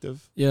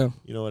perspective. Yeah.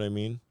 You know what I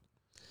mean?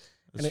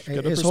 And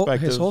his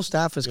whole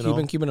staff is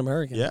Cuban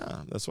American.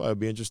 Yeah, that's why it'd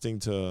be interesting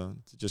to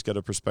just get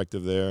a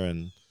perspective there,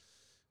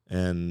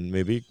 and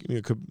maybe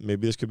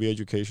this could be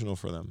educational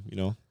for them. At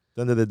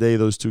the end of the day,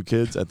 those two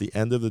kids. At the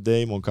end of the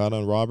day, Moncada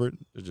and Robert,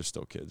 they're just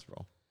still kids,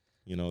 bro.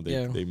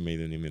 They may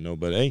not even know,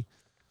 but hey,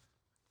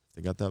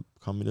 they got that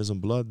communism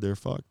blood. They're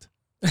fucked.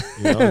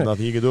 There's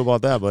nothing you can do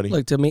about that, buddy.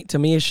 Look, to me,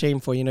 it's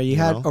shameful. You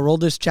had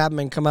Aroldis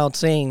Chapman come out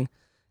saying,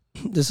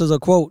 this is a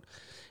quote,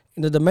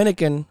 in the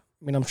Dominican.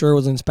 I mean, I'm sure it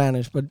was in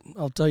Spanish, but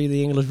I'll tell you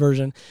the English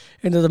version.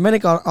 In the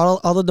Dominican,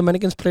 all the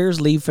Dominicans players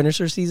leave, finish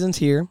their seasons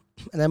here,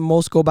 and then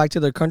most go back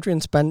to their country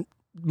and spend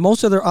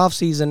most of their off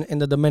season in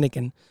the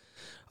Dominican.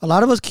 A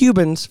lot of us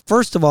Cubans,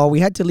 first of all, we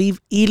had to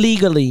leave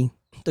illegally.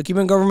 The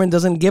Cuban government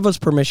doesn't give us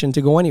permission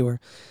to go anywhere.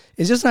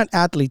 It's just not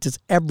athletes, it's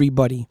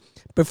everybody.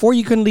 Before,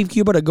 you couldn't leave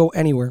Cuba to go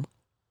anywhere.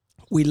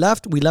 We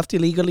left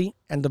illegally,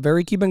 and the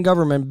very Cuban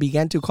government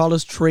began to call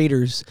us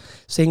traitors,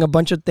 saying a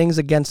bunch of things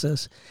against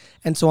us.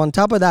 And so on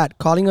top of that,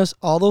 calling us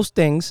all those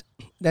things,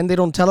 then they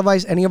don't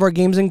televise any of our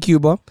games in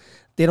Cuba.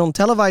 They don't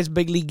televise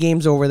big league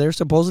games over there,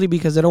 supposedly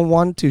because they don't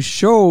want to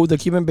show the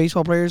Cuban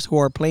baseball players who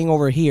are playing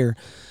over here.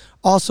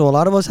 Also, a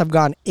lot of us have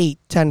gone 8,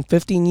 10,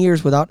 15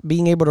 years without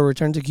being able to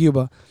return to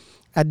Cuba.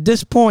 At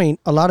this point,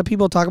 a lot of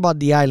people talk about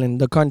the island,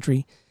 the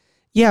country.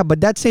 Yeah,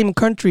 but that same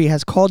country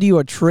has called you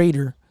a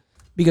traitor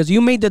because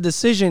you made the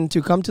decision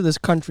to come to this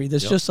country.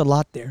 There's just a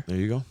lot there. There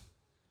you go.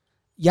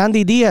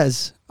 Yandy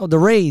Diaz of the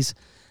Rays.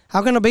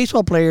 How can a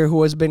baseball player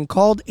who has been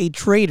called a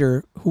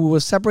traitor, who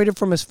was separated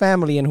from his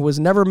family and who was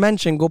never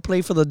mentioned, go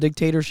play for the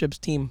dictatorship's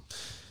team?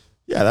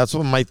 Yeah, that's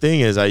what my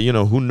thing is.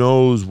 Who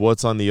knows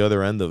what's on the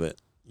other end of it?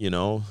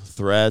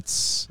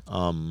 Threats.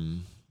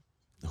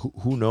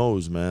 Who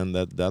knows, man?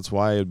 That's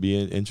why it'd be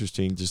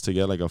interesting just to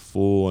get like a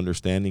full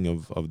understanding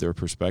of their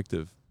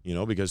perspective.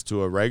 Because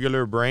to a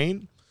regular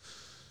brain,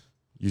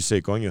 you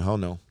say, "Coño, hell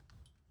no."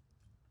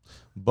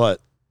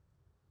 But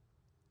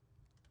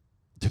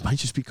they might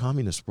just be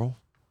communists, bro.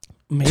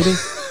 Maybe.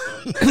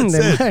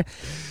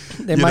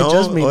 They might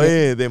just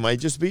be. They might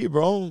just be,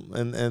 bro.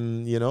 And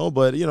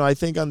but I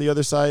think on the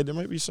other side there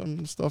might be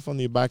some stuff on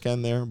the back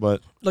end there.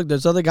 But look,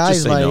 there's other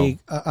guys like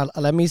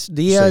Alemis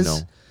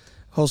Diaz,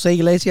 Jose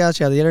Iglesias,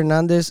 Yadier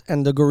Hernandez,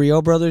 and the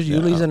Gurriel brothers,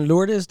 Yulis and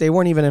Lourdes. They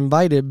weren't even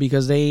invited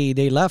because they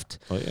left.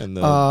 And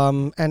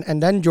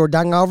then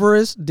Jordan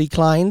Alvarez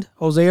declined.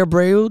 Jose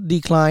Abreu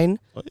declined.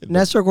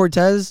 Nestor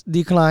Cortez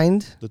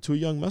declined. The two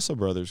young Mesa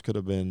brothers could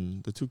have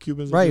been the two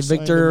Cubans. Right,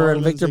 Victor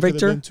and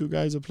Victor. Two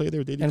guys that played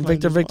there. They and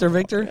Victor.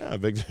 Yeah,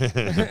 Victor.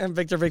 And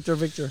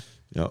Victor.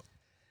 Yep.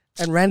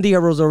 And Randy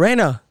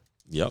Arozarena.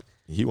 Yep.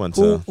 He went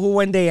who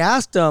when they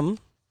asked him,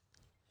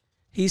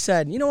 he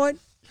said, "You know what?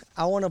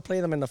 I want to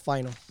play them in the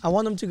final. I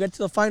want them to get to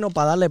the final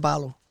para darle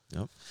palo."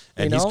 Yep.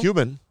 And he's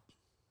Cuban.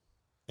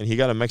 And he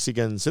got a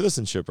Mexican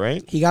citizenship,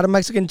 right? He got a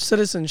Mexican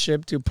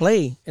citizenship to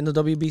play in the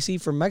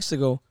WBC for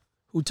Mexico,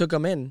 who took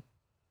him in.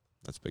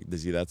 That's big.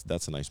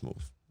 That's a nice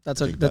move.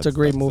 That's a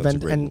great move.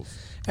 And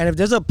if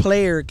there's a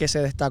player que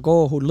se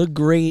destacó who looked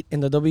great in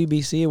the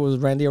WBC, it was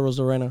Randy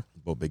Arozarena.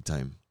 Oh, big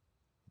time.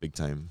 Big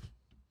time.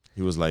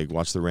 He was like,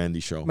 watch the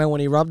Randy show. Man,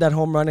 when he robbed that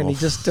home run and he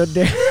just stood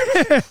there.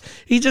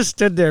 He just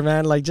stood there,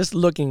 man, like just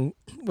looking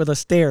with a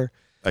stare.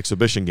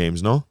 Exhibition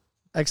games, no?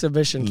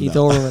 Exhibition, Keith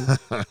Overman.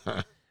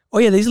 Oh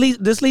yeah,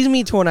 this leads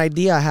me to an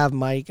idea I have,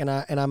 Mike, and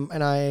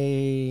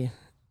I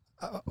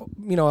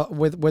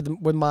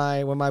with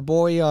my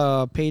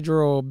boy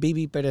Pedro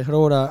Bibi Perez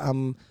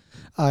Roda,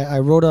 I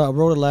wrote a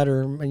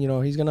letter,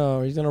 and he's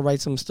gonna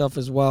write some stuff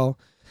as well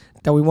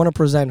that we want to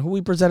present. Who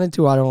we present it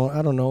to, I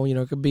don't know.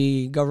 It could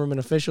be government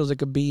officials, it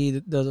could be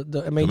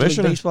the Major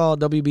League Baseball,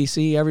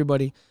 WBC,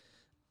 everybody.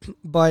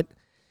 But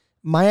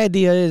my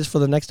idea is for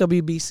the next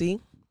WBC,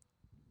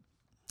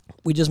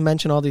 we just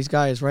mentioned all these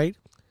guys, right?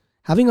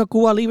 Having a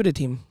Cuba Libre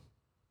team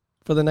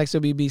for the next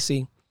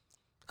WBC.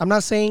 I'm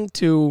not saying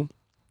to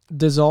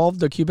dissolve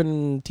the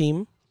Cuban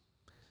team.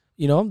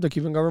 The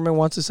Cuban government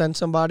wants to send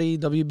somebody,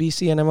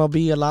 WBC and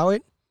MLB allow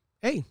it.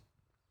 Hey,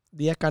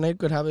 Díaz Canel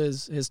could have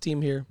his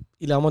team here.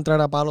 Y le vamos a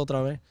entrar a palo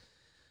otra vez.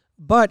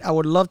 But I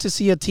would love to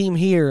see a team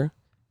here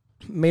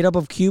made up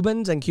of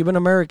Cubans and Cuban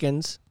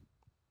Americans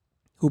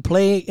who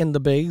play in the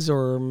bigs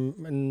or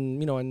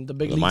in the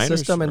big league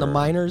system, in the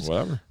minors,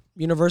 whatever.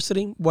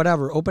 University,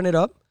 whatever. Open it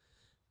up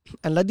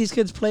and let these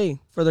kids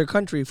play for their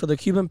country, for the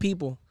Cuban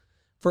people,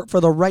 for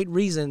the right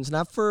reasons,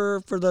 not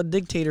for the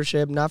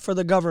dictatorship, not for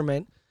the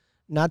government,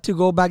 not to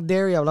go back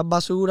there y hablar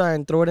basura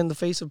and throw it in the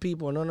face of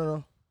people.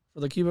 No. For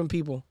the Cuban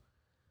people.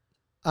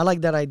 I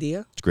like that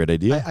idea. It's a great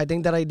idea. I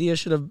think that idea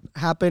should have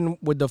happened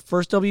with the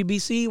first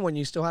WBC when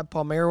you still have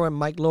Palmeiro and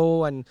Mike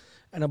Lowe and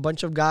a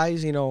bunch of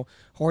guys.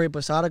 Jorge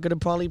Posada could have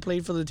probably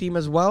played for the team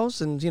as well,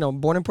 since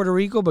born in Puerto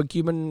Rico but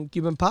Cuban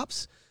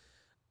pops.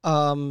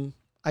 I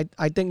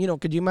I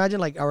think, could you imagine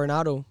like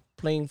Arenado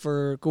playing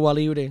for Cuba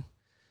Libre?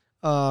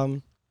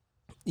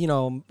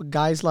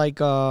 Guys like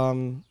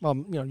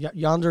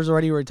Yonder's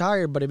already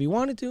retired, but if he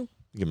wanted to,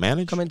 you can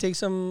manage. Come and take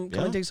some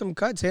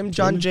cuts. Him,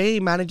 John Jay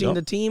managing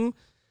the team.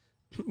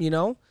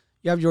 You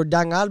have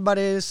Jordan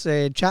Alvarez,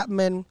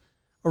 Chapman,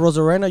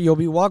 Rosarena. You'll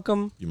be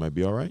welcome. You might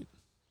be all right.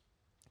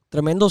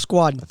 Tremendo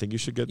squad. I think you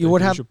should get. You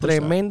would have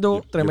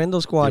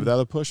tremendo squad. Give that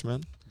a push,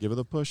 man. Give it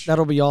a push.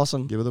 That'll be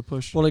awesome. Give it a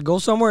push. Will it go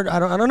somewhere? I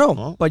don't know.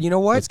 Well, but you know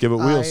what? Let's give it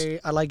wheels.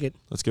 I like it.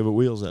 Let's give it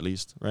wheels at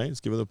least, right?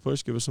 Let's give it a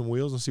push. Give it some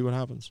wheels and see what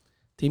happens.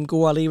 Team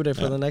Cuba Libre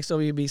for the next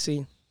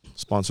WBC.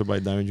 Sponsored by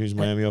Diamond Dreams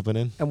Miami Up and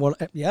In. And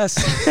yes.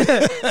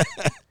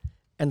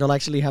 And they'll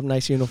actually have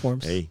nice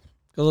uniforms. Hey.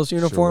 Because those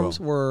uniforms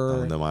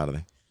were...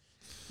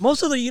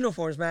 Most of the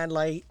uniforms, man,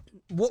 like...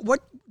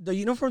 What the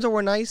uniforms that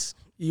were nice,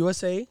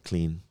 USA.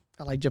 Clean.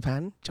 I like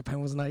Japan.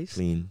 Japan was nice.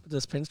 Clean. The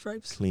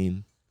pinstripes.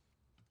 Clean.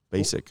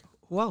 Basic.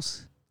 Who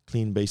else?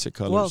 Clean, basic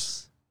colors. Who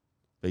else?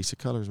 Basic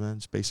colors, man.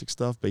 Just basic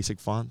stuff, basic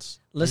fonts.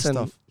 Listen,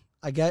 nice stuff.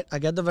 I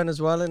get the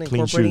Venezuelan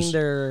Clean incorporating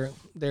shoes.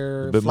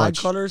 their flag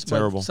colors,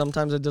 Terrible. But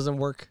sometimes it doesn't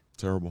work.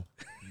 Terrible.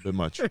 A bit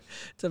much.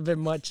 It's a bit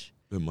much.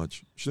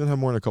 Shouldn't have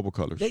more than a couple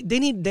colors. They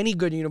need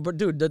good, but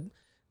dude,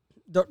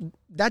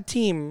 that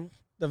team,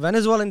 the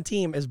Venezuelan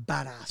team, is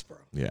badass, bro.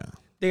 Yeah.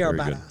 They are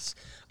badass.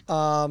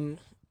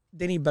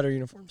 They need better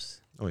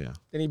uniforms. Oh yeah.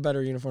 They need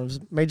better uniforms.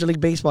 Major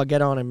League Baseball,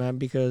 get on it, man,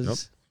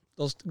 because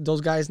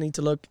those guys need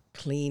to look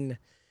clean.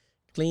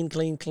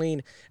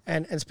 Clean.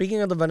 And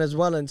speaking of the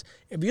Venezuelans,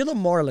 if you're the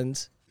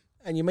Marlins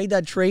and you made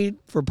that trade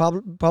for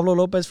Pablo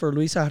Lopez for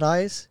Luis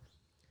Arraez,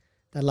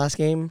 that last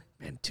game,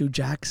 man, 2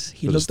 jacks.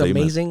 He looked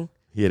amazing.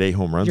 He had 8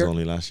 home runs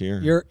only last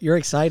year. You're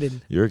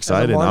excited. You're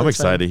excited. I'm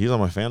excited. He's on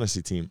my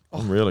fantasy team.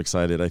 I'm real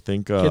excited. I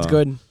think it's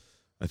good.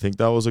 I think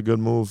that was a good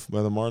move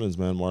by the Marlins,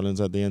 man.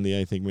 Marlins at the end of the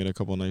day, I think, made a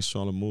couple of nice,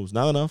 solid moves.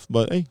 Not enough,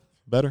 but hey,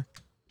 better.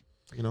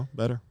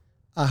 Better.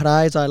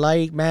 Arraez, I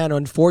like, man.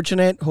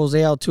 Unfortunate. Jose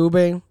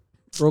Altuve.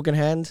 Broken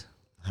hand,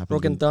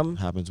 broken thumb.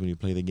 Happens when you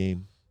play the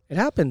game. It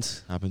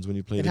happens. Happens when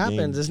you play the game. It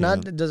happens.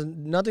 It does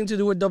nothing to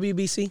do with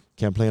WBC.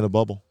 Can't play in a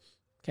bubble.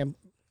 Can't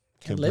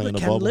live in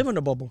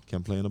a bubble.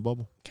 Can't play in a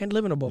bubble. Can't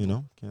live in a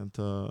bubble. Can't.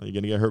 You're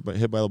gonna get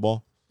hit by the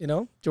ball.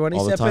 Giovanni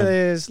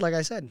Cepeda is, like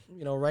I said,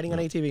 riding on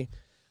ATV.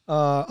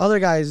 Other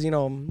guys,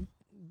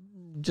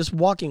 just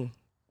walking.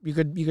 You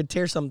could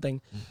tear something.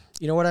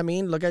 You know what I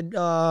mean? Look at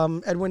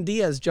Edwin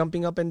Diaz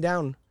jumping up and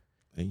down.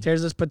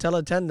 Tears his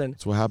patella tendon.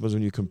 That's what happens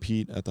when you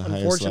compete at the highest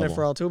level. Unfortunate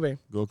for Altuve.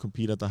 Go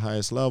compete at the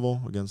highest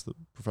level against the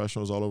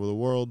professionals all over the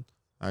world.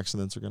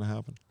 Accidents are going to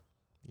happen.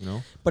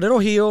 But it'll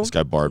heal. This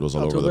guy Bard was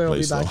all over the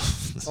place, though.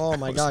 Oh,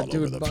 my God,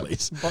 dude.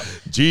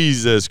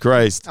 Jesus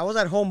Christ. I was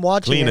at home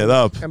watching Clean it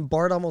up. And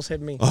Bard almost hit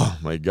me. Oh,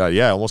 my God.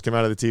 Yeah, almost came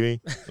out of the TV.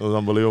 It was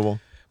unbelievable.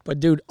 But,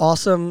 dude,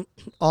 awesome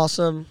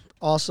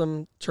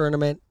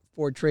tournament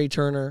for Trey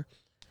Turner.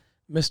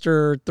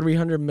 Mr.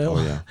 300 mil.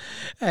 Oh, yeah.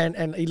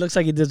 And he looks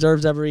like he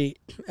deserves every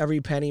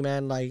penny,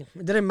 man. Like,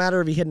 it didn't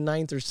matter if he hit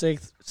 9th or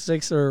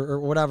 6th or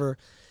whatever.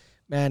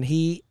 Man,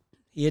 he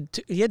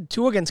had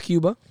 2 against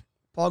Cuba.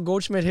 Paul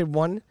Goldschmidt hit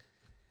 1.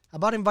 How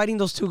about inviting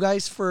those 2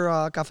 guys for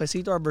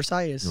Cafecito or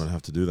Versailles? You don't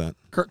have to do that.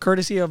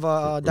 Courtesy of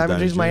Diamond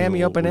Dreams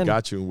Miami Up and In. We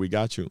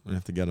got you. We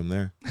have to get them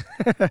there.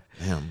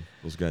 Damn,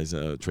 those guys.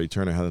 Trey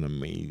Turner had an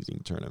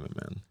amazing tournament,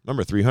 man.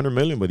 Remember, 300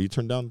 million, but he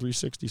turned down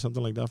 360,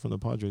 something like that from the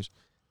Padres.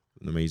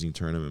 An amazing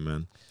tournament,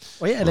 man.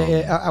 Well,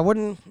 yeah, I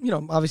wouldn't,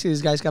 obviously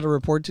these guys got to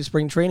report to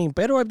spring training.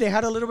 But if they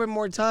had a little bit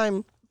more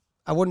time,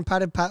 I wouldn't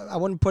put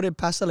it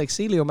past El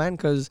Exilio, man,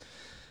 because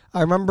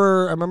I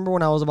remember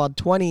when I was about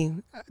 20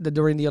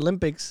 during the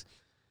Olympics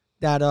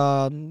that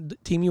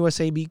Team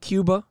USA beat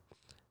Cuba.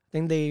 I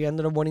think they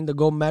ended up winning the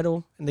gold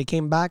medal, and they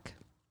came back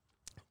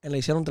and le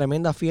hicieron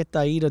tremenda fiesta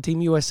ahí to Team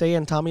USA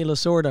and Tommy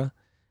Lasorda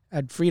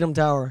at Freedom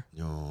Tower.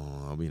 Yo,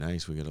 that'll be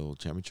nice. We get a little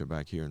championship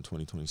back here in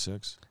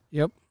 2026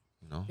 Yep.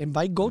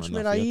 Invite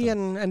Goldschmidt ahí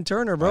and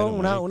Turner, bro.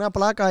 Una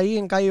placa ahí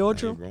en Calle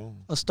 8.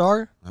 A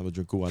star. Have a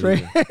drink Cuba.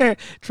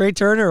 Trey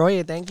Turner.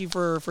 Oye, thank you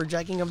for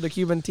jacking up the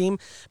Cuban team.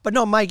 But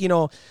no, Mike,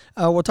 we'll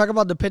talk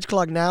about the pitch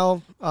clock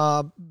now.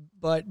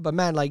 But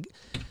man, like,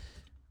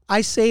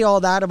 I say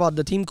all that about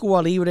the Team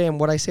Cuba Libre and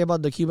what I say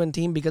about the Cuban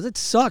team because it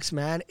sucks,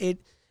 man.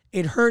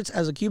 It hurts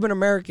as a Cuban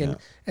American,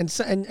 and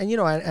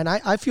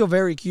I feel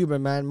very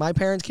Cuban, man. My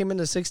parents came in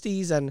the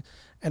 60s,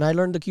 and I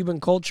learned the Cuban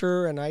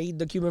culture, and I eat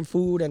the Cuban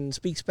food, and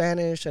speak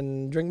Spanish,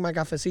 and drink my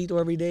cafecito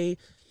every day,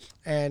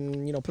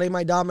 and play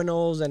my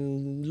dominoes,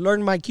 and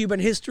learn my Cuban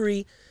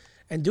history.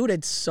 And dude,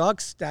 it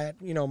sucks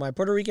that my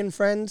Puerto Rican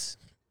friends,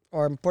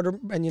 the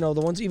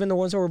ones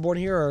that were born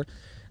here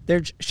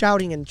they're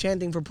shouting and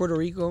chanting for Puerto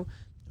Rico.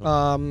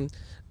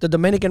 The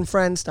Dominican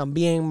friends,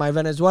 también my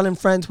Venezuelan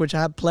friends, which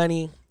I have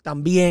plenty.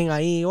 También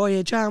ahí,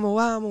 oye, chamo,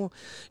 vamos.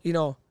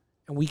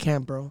 And we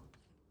can't, bro.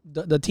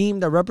 The team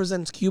that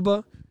represents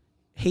Cuba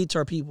hates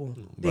our people.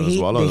 They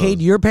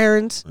hate your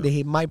parents. Yep. They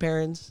hate my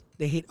parents.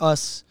 They hate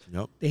us.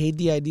 Yep. They hate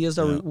the ideas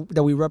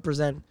that we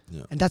represent.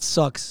 Yep. And that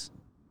sucks.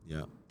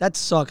 Yeah. That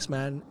sucks,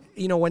 man.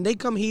 When they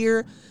come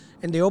here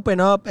and they open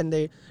up and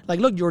they like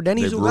look.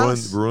 Yordenis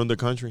Ugas ruined the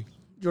country.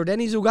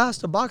 Yordenis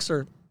Ugas, the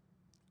boxer,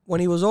 when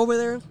he was over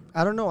there,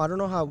 I don't know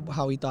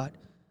how he thought.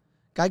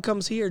 Guy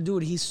comes here,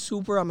 dude. He's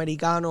super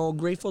Americano,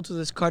 grateful to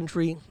this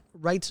country,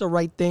 writes the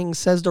right things,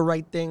 says the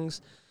right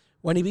things.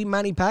 When he beat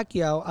Manny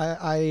Pacquiao,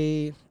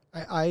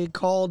 I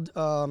called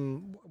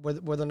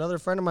with another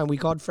friend of mine. We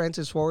called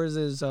Francis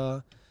Suarez's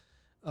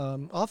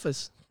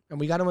office, and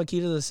we got him a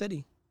key to the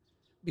city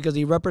because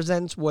he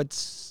represents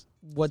what's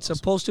awesome.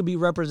 Supposed to be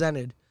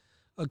represented.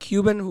 A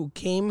Cuban who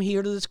came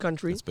here to this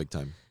country. That's big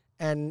time.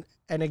 And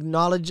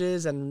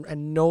acknowledges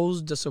and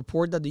knows the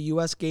support that the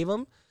U.S. gave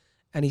him.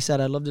 And he said,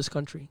 I love this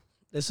country.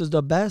 This is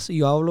the best.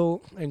 Yo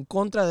hablo en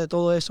contra de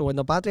todo eso. When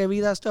the Patria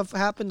Vida stuff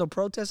happened, the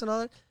protests and all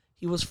that,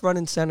 he was front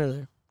and center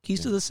there. Keys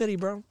to the city,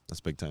 bro.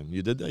 That's big time.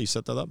 You did that? You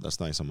set that up? That's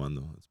nice,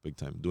 Armando. That's big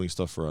time. Doing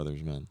stuff for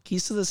others, man.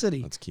 Keys to the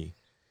city. That's key.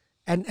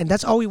 And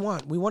that's all we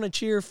want. We want to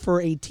cheer for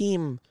a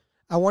team.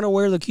 I want to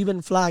wear the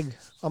Cuban flag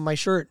on my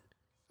shirt.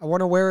 I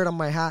want to wear it on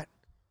my hat.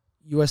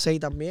 USA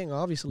también,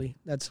 obviously.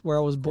 That's where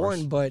I was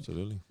born. But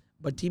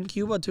Team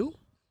Cuba, too.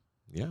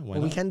 Yeah, why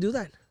not? We can do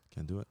that.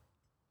 Can't do it.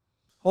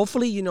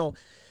 Hopefully,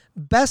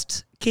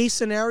 best case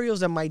scenarios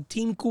that my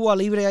Team Cuba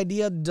Libre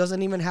idea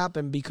doesn't even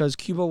happen because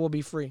Cuba will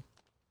be free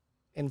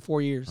in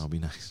 4 years. That'll be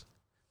nice.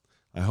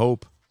 I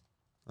hope,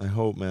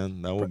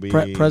 man. That will be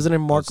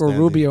President Marco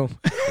Rubio.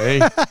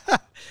 Hey.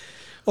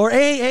 Or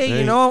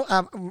hey,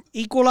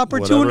 equal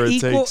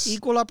opportunity,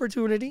 equal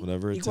opportunity,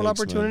 whatever it equal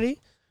takes, opportunity, man.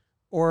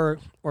 or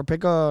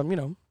pick a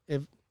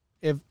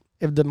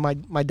if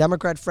my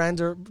Democrat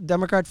friends are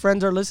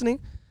listening,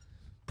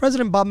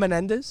 President Bob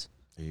Menendez.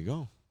 There you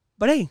go.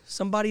 But hey,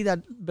 somebody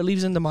that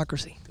believes in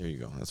democracy. There you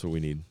go. That's what we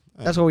need.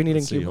 That's what we need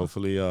in Cuba.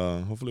 Hopefully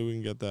we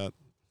can get that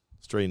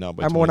straightened out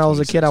by. Remember when I was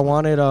a kid, I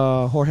wanted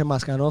Jorge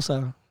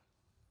Mascanosa,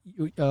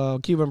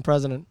 Cuban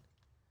president.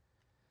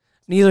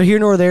 Neither here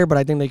nor there, but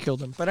I think they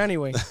killed him. But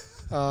anyway,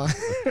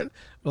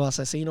 los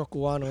asesinos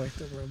cubanos,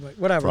 but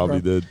whatever.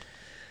 Probably did.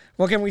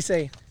 What can we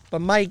say?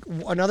 But Mike,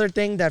 another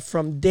thing that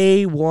from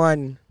day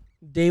one,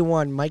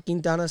 Mike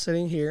Quintana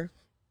sitting here,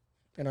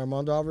 and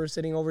Armando Alvarez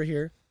sitting over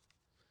here,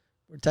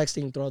 we're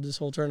texting throughout this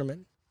whole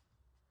tournament.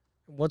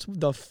 What's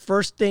the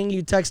first thing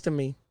you texted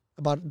me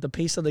about the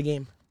pace of the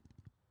game?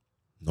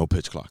 No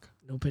pitch clock.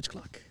 No pitch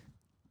clock.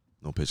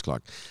 No pitch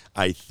clock.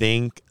 I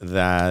think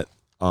that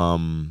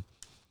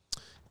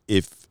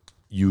if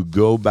you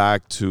go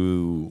back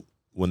to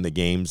when the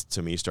games,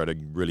 to me,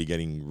 started really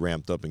getting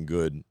ramped up and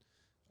good,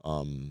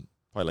 probably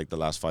like the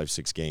last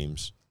 5-6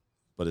 games,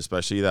 but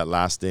especially that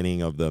last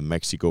inning of the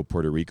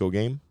Mexico-Puerto Rico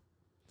game,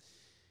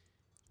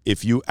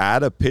 if you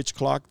add a pitch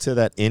clock to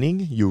that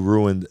inning, you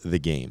ruined the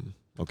game,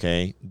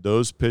 okay?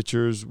 Those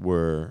pitchers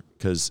were,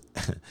 because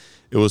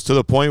it was to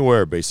the point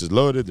where bases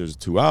loaded, there's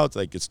 2 outs.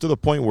 Like, it's to the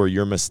point where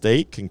your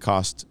mistake can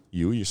cost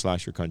you /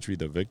 your country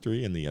the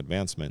victory and the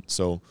advancement.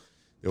 So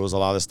there was a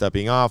lot of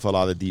stepping off, a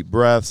lot of deep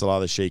breaths, a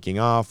lot of shaking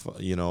off,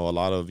 a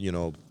lot of,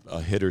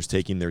 hitters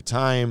taking their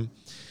time.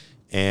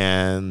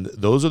 And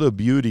those are the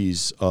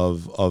beauties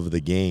of the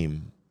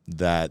game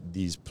that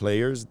these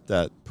players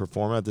that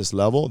perform at this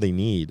level, they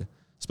need,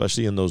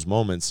 especially in those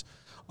moments.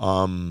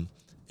 And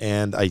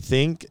I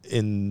think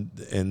in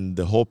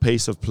the whole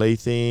pace of play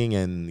thing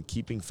and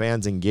keeping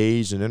fans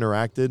engaged and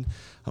interacted,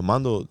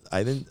 Armando,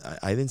 I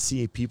didn't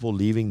see people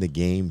leaving the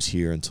games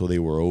here until they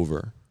were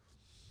over,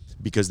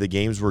 because the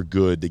games were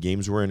good, the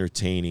games were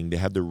entertaining, they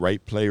had the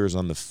right players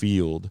on the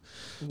field.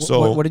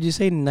 So what did you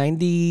say?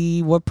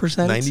 90 what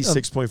percent?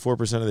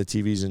 96.4% of the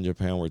TVs in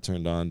Japan were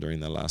turned on during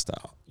the last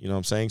out. You know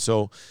what I'm saying?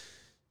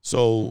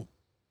 So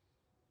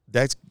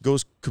that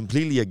goes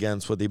completely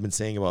against what they've been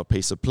saying about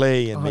pace of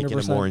play and 100%. Making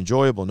it more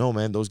enjoyable. No,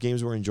 man, those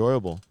games were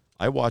enjoyable.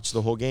 I watched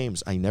the whole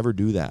games. I never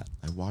do that.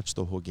 I watch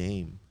the whole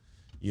game.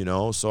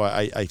 So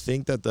I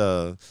think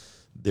that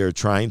they're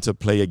trying to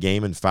play a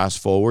game and fast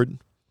forward.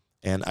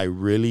 And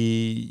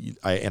we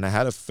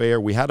had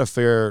a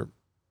fair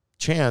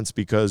chance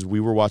because we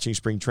were watching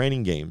spring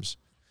training games,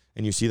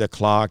 and you see the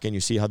clock and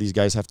you see how these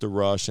guys have to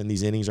rush, and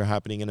these innings are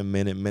happening in a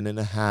minute and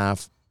a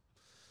half.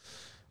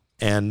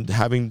 And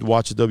having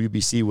watched the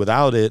WBC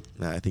without it,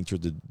 I think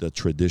the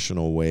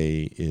traditional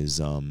way is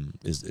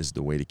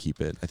the way to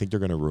keep it. I think they're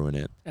going to ruin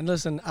it. And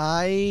listen,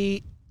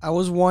 I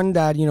was one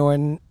that,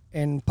 in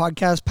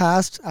podcast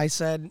past, I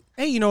said,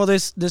 hey,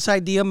 this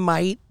idea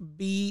might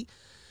be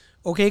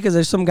okay, because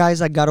there's some guys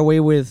that got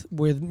away with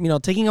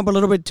taking up a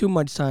little bit too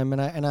much time,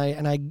 and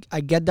I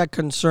get that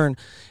concern.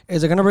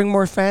 Is it gonna bring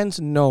more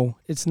fans? No,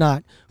 it's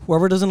not.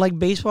 Whoever doesn't like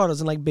baseball,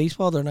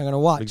 they're not gonna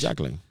watch.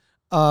 Exactly.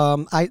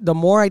 The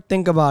more I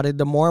think about it,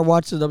 the more I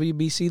watch the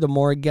WBC, the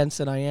more against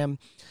it I am.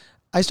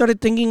 I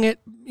started thinking it,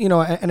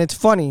 and it's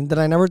funny that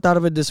I never thought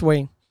of it this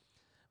way.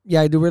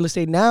 Yeah, I do real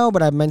estate now,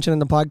 but I've mentioned in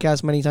the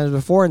podcast many times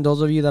before, and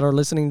those of you that are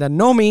listening that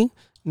know me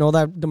know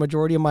that the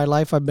majority of my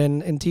life I've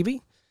been in TV.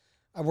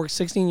 I worked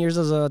 16 years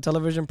as a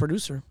television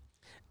producer.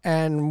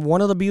 And one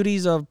of the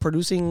beauties of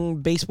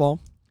producing baseball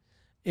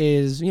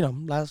is,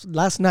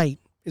 last night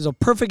is a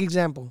perfect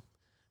example.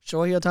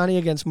 Shohei Ohtani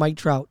against Mike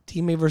Trout,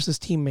 teammate versus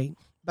teammate.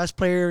 best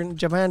player in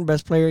Japan,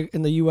 best player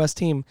in the U.S.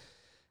 team.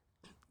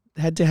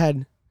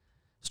 Head-to-head.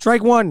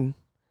 Strike one.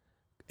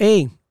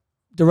 A,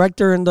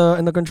 director in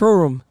the control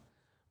room.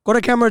 Go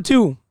to camera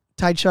 2,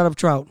 tight shot of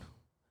Trout.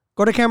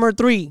 Go to camera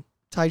 3,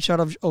 tight shot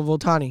of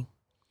Ohtani.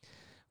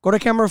 Go to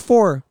camera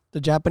 4,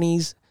 the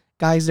Japanese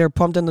guys there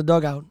pumped in the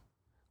dugout.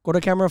 Go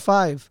to camera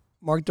 5,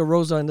 Mark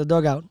DeRosa in the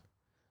dugout.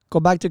 Go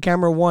back to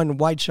camera 1,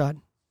 wide shot.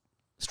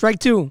 Strike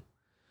 2.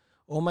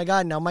 Oh my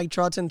God, now Mike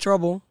Trout's in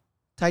trouble.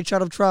 Tight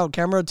shot of Trout,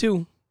 camera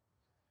 2.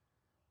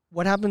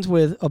 What happens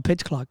with a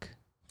pitch clock?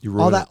 You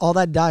ruin it. All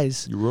that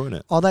dies. You ruin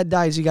it. All that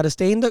dies. You got to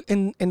stay in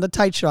the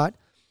tight shot.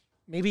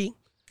 Maybe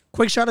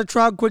quick shot of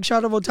Trout, quick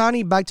shot of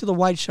Ohtani, back to the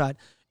wide shot.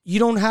 You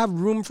don't have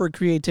room for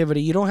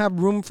creativity. You don't have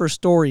room for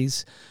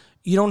stories.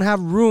 You don't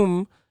have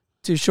room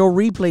to show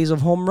replays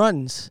of home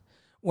runs.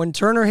 When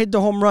Turner hit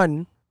the home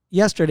run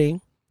yesterday,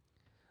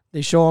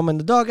 they show him in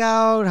the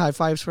dugout, high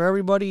fives for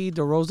everybody.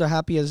 DeRosa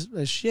happy as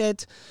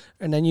shit.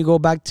 And then you go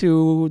back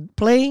to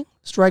play,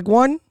 strike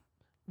one,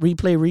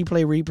 replay.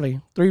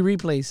 3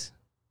 replays.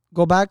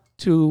 Go back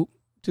to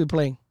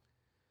play.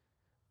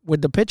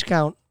 With the pitch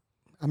count,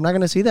 I'm not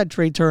going to see that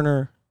Trey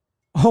Turner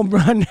home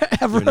run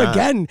ever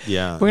again.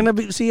 Yeah. We're going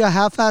to see a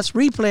half-ass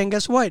replay, and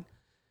guess what?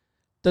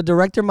 The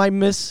director might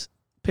miss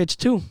pitch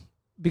 2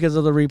 because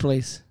of the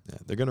replays. Yeah,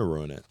 they're going to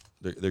ruin it.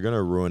 They're going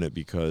to ruin it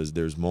because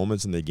there's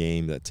moments in the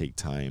game that take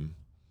time.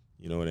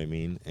 You know what I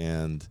mean?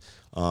 And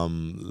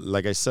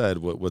like I said,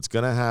 what's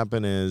going to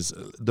happen is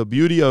the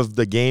beauty of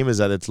the game is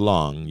that it's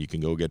long. You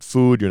can go get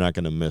food. You're not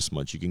going to miss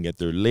much. You can get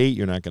there late.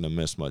 You're not going to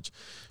miss much.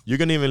 You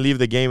can even leave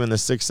the game in the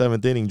 6th,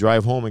 7th inning,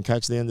 drive home, and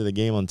catch the end of the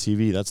game on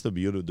TV. That's the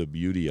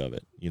beauty of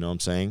it. You know what I'm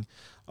saying?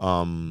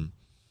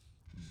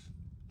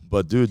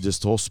 But, dude,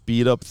 this whole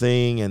speed-up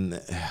thing, and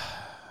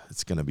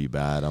it's going to be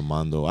bad,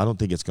 Armando. I don't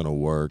think it's going to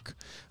work.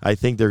 I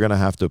think they're going to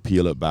have to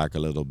peel it back a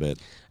little bit.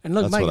 And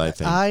look, that's Mike, what I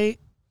think.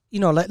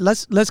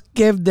 Let's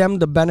give them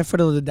the benefit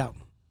of the doubt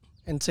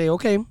and say,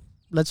 okay,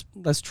 let's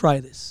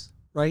try this,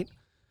 right?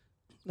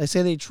 Let's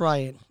say they try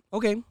it.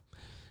 Okay.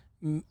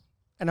 And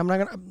I'm not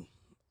going to,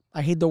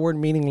 I hate the word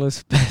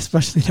meaningless,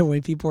 especially the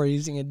way people are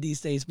using it these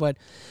days, but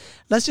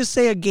let's just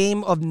say a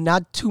game of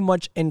not too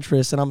much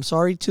interest. And I'm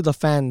sorry to the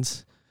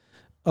fans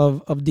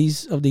of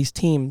these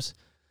teams,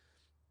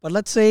 but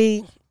let's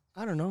say,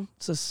 I don't know,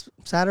 it's a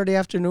Saturday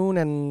afternoon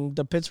and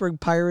the Pittsburgh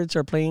Pirates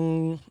are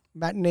playing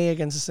matinee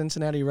against the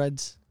Cincinnati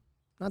Reds.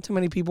 Not too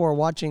many people are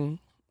watching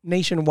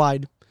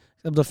nationwide,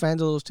 except the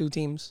fans of those two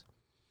teams.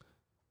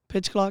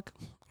 Pitch clock,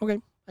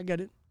 okay, I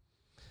get it.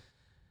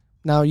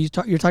 Now you're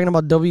talking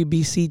about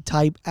WBC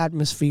type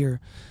atmosphere,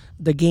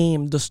 the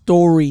game, the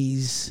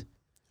stories.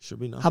 Should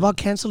be nothing. How about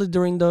cancel it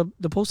during the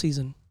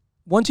postseason?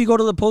 Once you go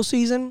to the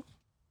postseason,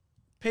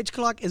 pitch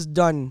clock is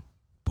done.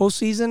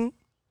 Postseason,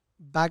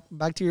 back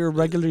to your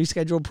regularly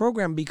scheduled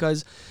program,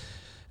 because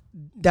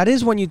that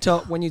is when you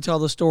tell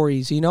the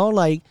stories. You know,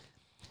 like,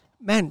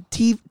 man,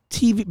 TV,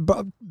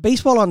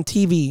 baseball on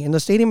TV in the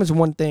stadium is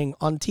one thing.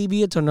 On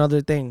TV, it's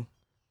another thing.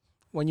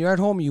 When you're at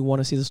home, you want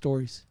to see the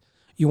stories.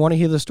 You want to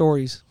hear the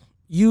stories.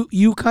 You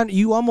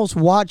almost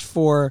watch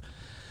for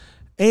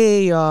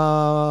Murinama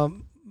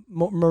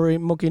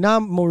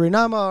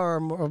or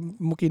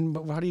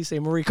how do you say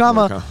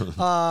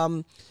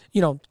Murikama?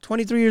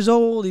 23 years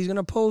old. He's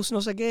gonna post, and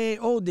it's like, hey,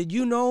 did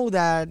you know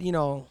that?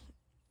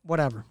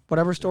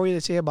 Whatever story they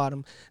say about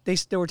him. They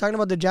were talking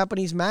about the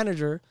Japanese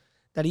manager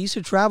that he used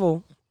to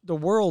travel the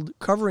world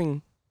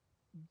covering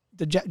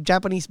the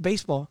Japanese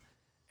baseball,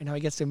 and how he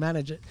gets to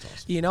manage it.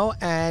 Awesome.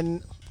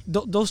 And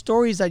those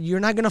stories that you're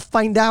not going to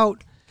find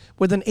out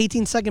with an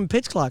 18-second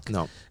pitch clock.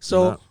 No.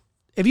 So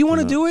if you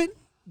want to do it,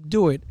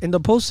 do it. In the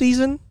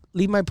postseason,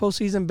 leave my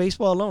postseason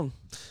baseball alone.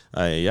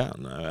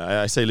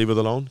 I say leave it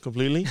alone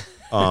completely.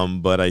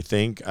 But I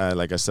think,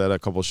 like I said a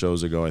couple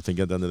shows ago, I think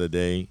at the end of the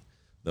day,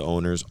 the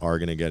owners are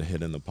going to get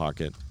hit in the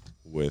pocket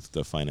with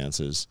the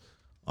finances.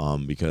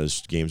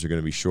 Because games are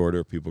going to be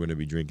shorter, people are going to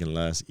be drinking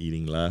less,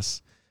 eating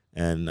less,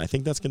 and I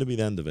think that's going to be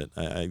the end of it.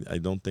 I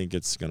don't think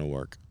it's going to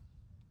work.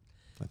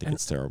 I think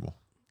it's terrible.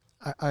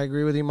 I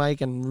agree with you,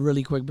 Mike, and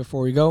really quick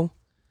before we go,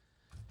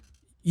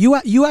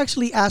 you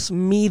actually asked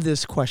me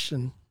this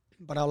question,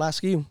 but I'll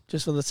ask you,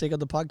 just for the sake of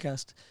the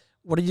podcast.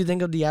 What did you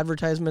think of the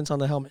advertisements on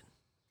the helmet?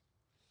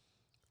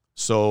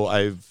 So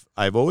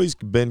I've always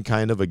been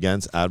kind of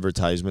against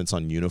advertisements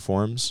on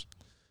uniforms.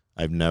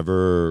 I've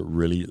never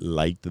really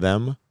liked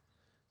them.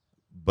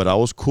 But I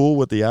was cool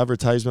with the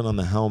advertisement on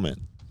the helmet.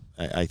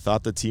 I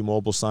thought the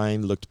T-Mobile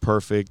sign looked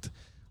perfect.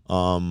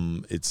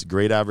 It's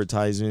great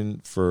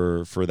advertising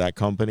for that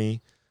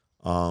company.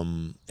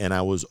 And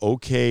I was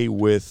okay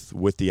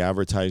with the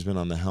advertisement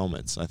on the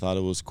helmets. I thought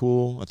it was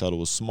cool. I thought it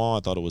was small.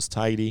 I thought it was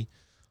tidy.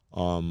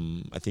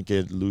 I think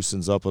it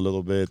loosens up a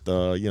little bit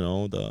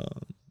the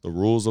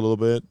rules a little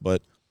bit.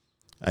 But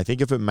I think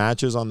if it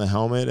matches on the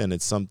helmet and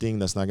it's something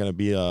that's not going to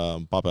be a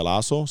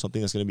papelazo, something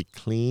that's going to be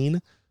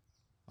clean,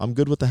 I'm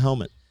good with the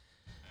helmet.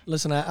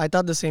 Listen, I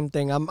thought the same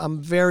thing.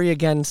 I'm very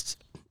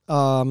against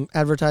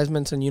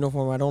advertisements in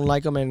uniform. I don't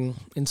like them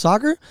in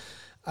soccer.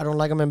 I don't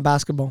like them in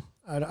basketball.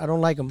 I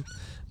don't like them.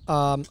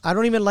 I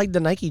don't even like the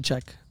Nike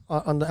check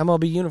on the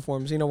MLB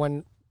uniforms. You know,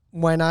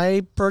 when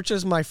I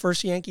purchased my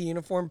first Yankee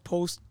uniform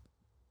post,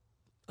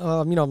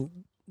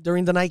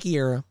 during the Nike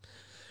era,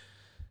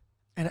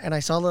 and I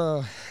saw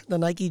the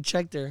Nike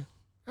check there.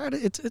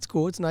 It's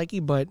cool. It's Nike,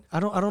 but I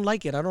don't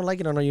like it. I don't like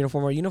it on a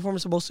uniform. Our uniform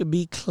is supposed to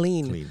be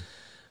clean.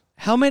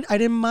 Helmet, I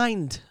didn't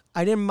mind.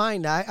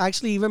 I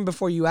actually, even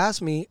before you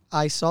asked me,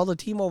 I saw the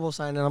T-Mobile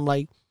sign, and I'm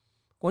like,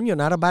 coño,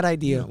 not a bad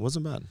idea. Yeah, it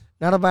wasn't bad.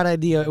 Not a bad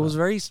idea. It was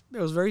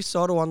very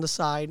subtle on the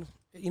side.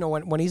 You know,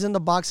 when he's in the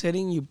box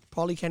hitting, you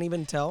probably can't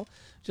even tell.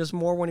 Just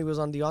more when he was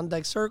on the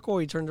on-deck circle,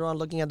 he turned around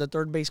looking at the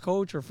third base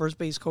coach or first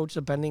base coach,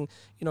 depending,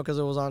 because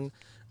it was on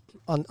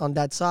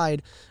that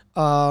side.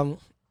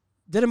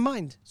 Didn't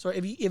mind. So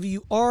if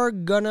you are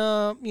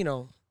gonna,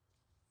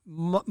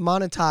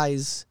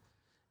 monetize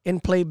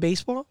in-play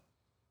baseball,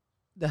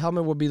 the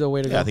helmet would be the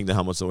way to go. Yeah, I think the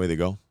helmet's the way to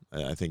go.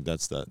 I think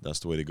that's the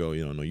way to go.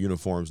 No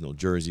uniforms, no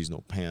jerseys,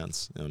 no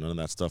pants, none of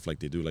that stuff like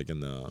they do like in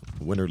the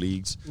winter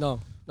leagues. No.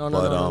 But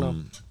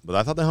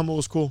I thought the helmet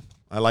was cool.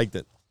 I liked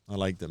it,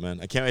 man.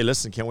 I can't wait.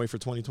 Listen, can't wait for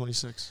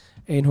 2026.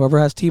 And whoever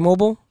has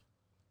T-Mobile,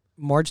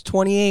 March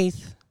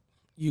 28th,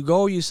 you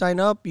go, you sign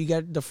up, you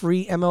get the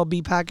free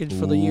MLB package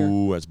for the year.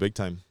 Ooh, that's big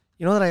time.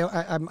 You know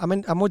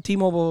that I'm with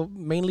T-Mobile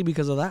mainly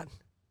because of that.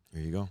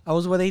 There you go. I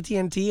was with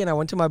AT&T, and I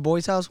went to my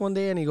boy's house one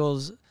day, and he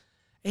goes,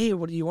 hey,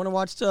 what do you want to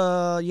watch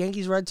the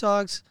Yankees Red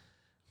Sox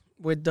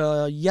with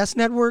the Yes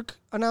Network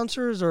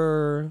announcers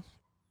or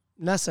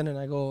Nesson? And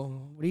I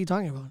go, what are you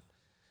talking about?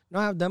 No,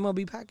 I have the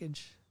MLB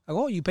package. I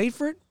go, oh, you paid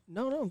for it?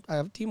 No, I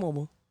have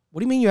T-Mobile. What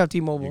do you mean you have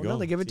T-Mobile? No,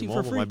 they give it to you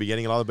for free. Might be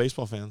getting a lot of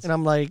baseball fans. And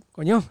I'm like,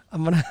 coño,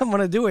 I'm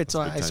gonna do it.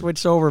 So I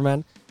switched over,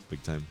 man.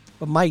 Big time.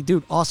 But Mike,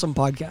 dude, awesome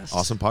podcast.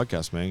 Awesome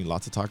podcast, man.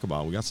 Lots to talk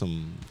about. We got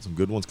some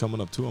good ones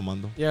coming up too,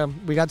 Armando. Yeah,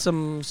 we got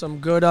some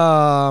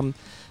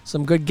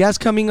good guests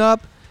coming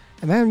up.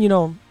 And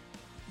man,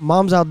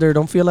 moms out there,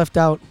 don't feel left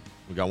out.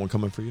 We got one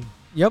coming for you.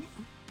 Yep.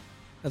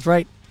 That's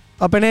right.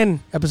 Up and In,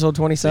 episode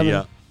 27.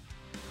 Yeah.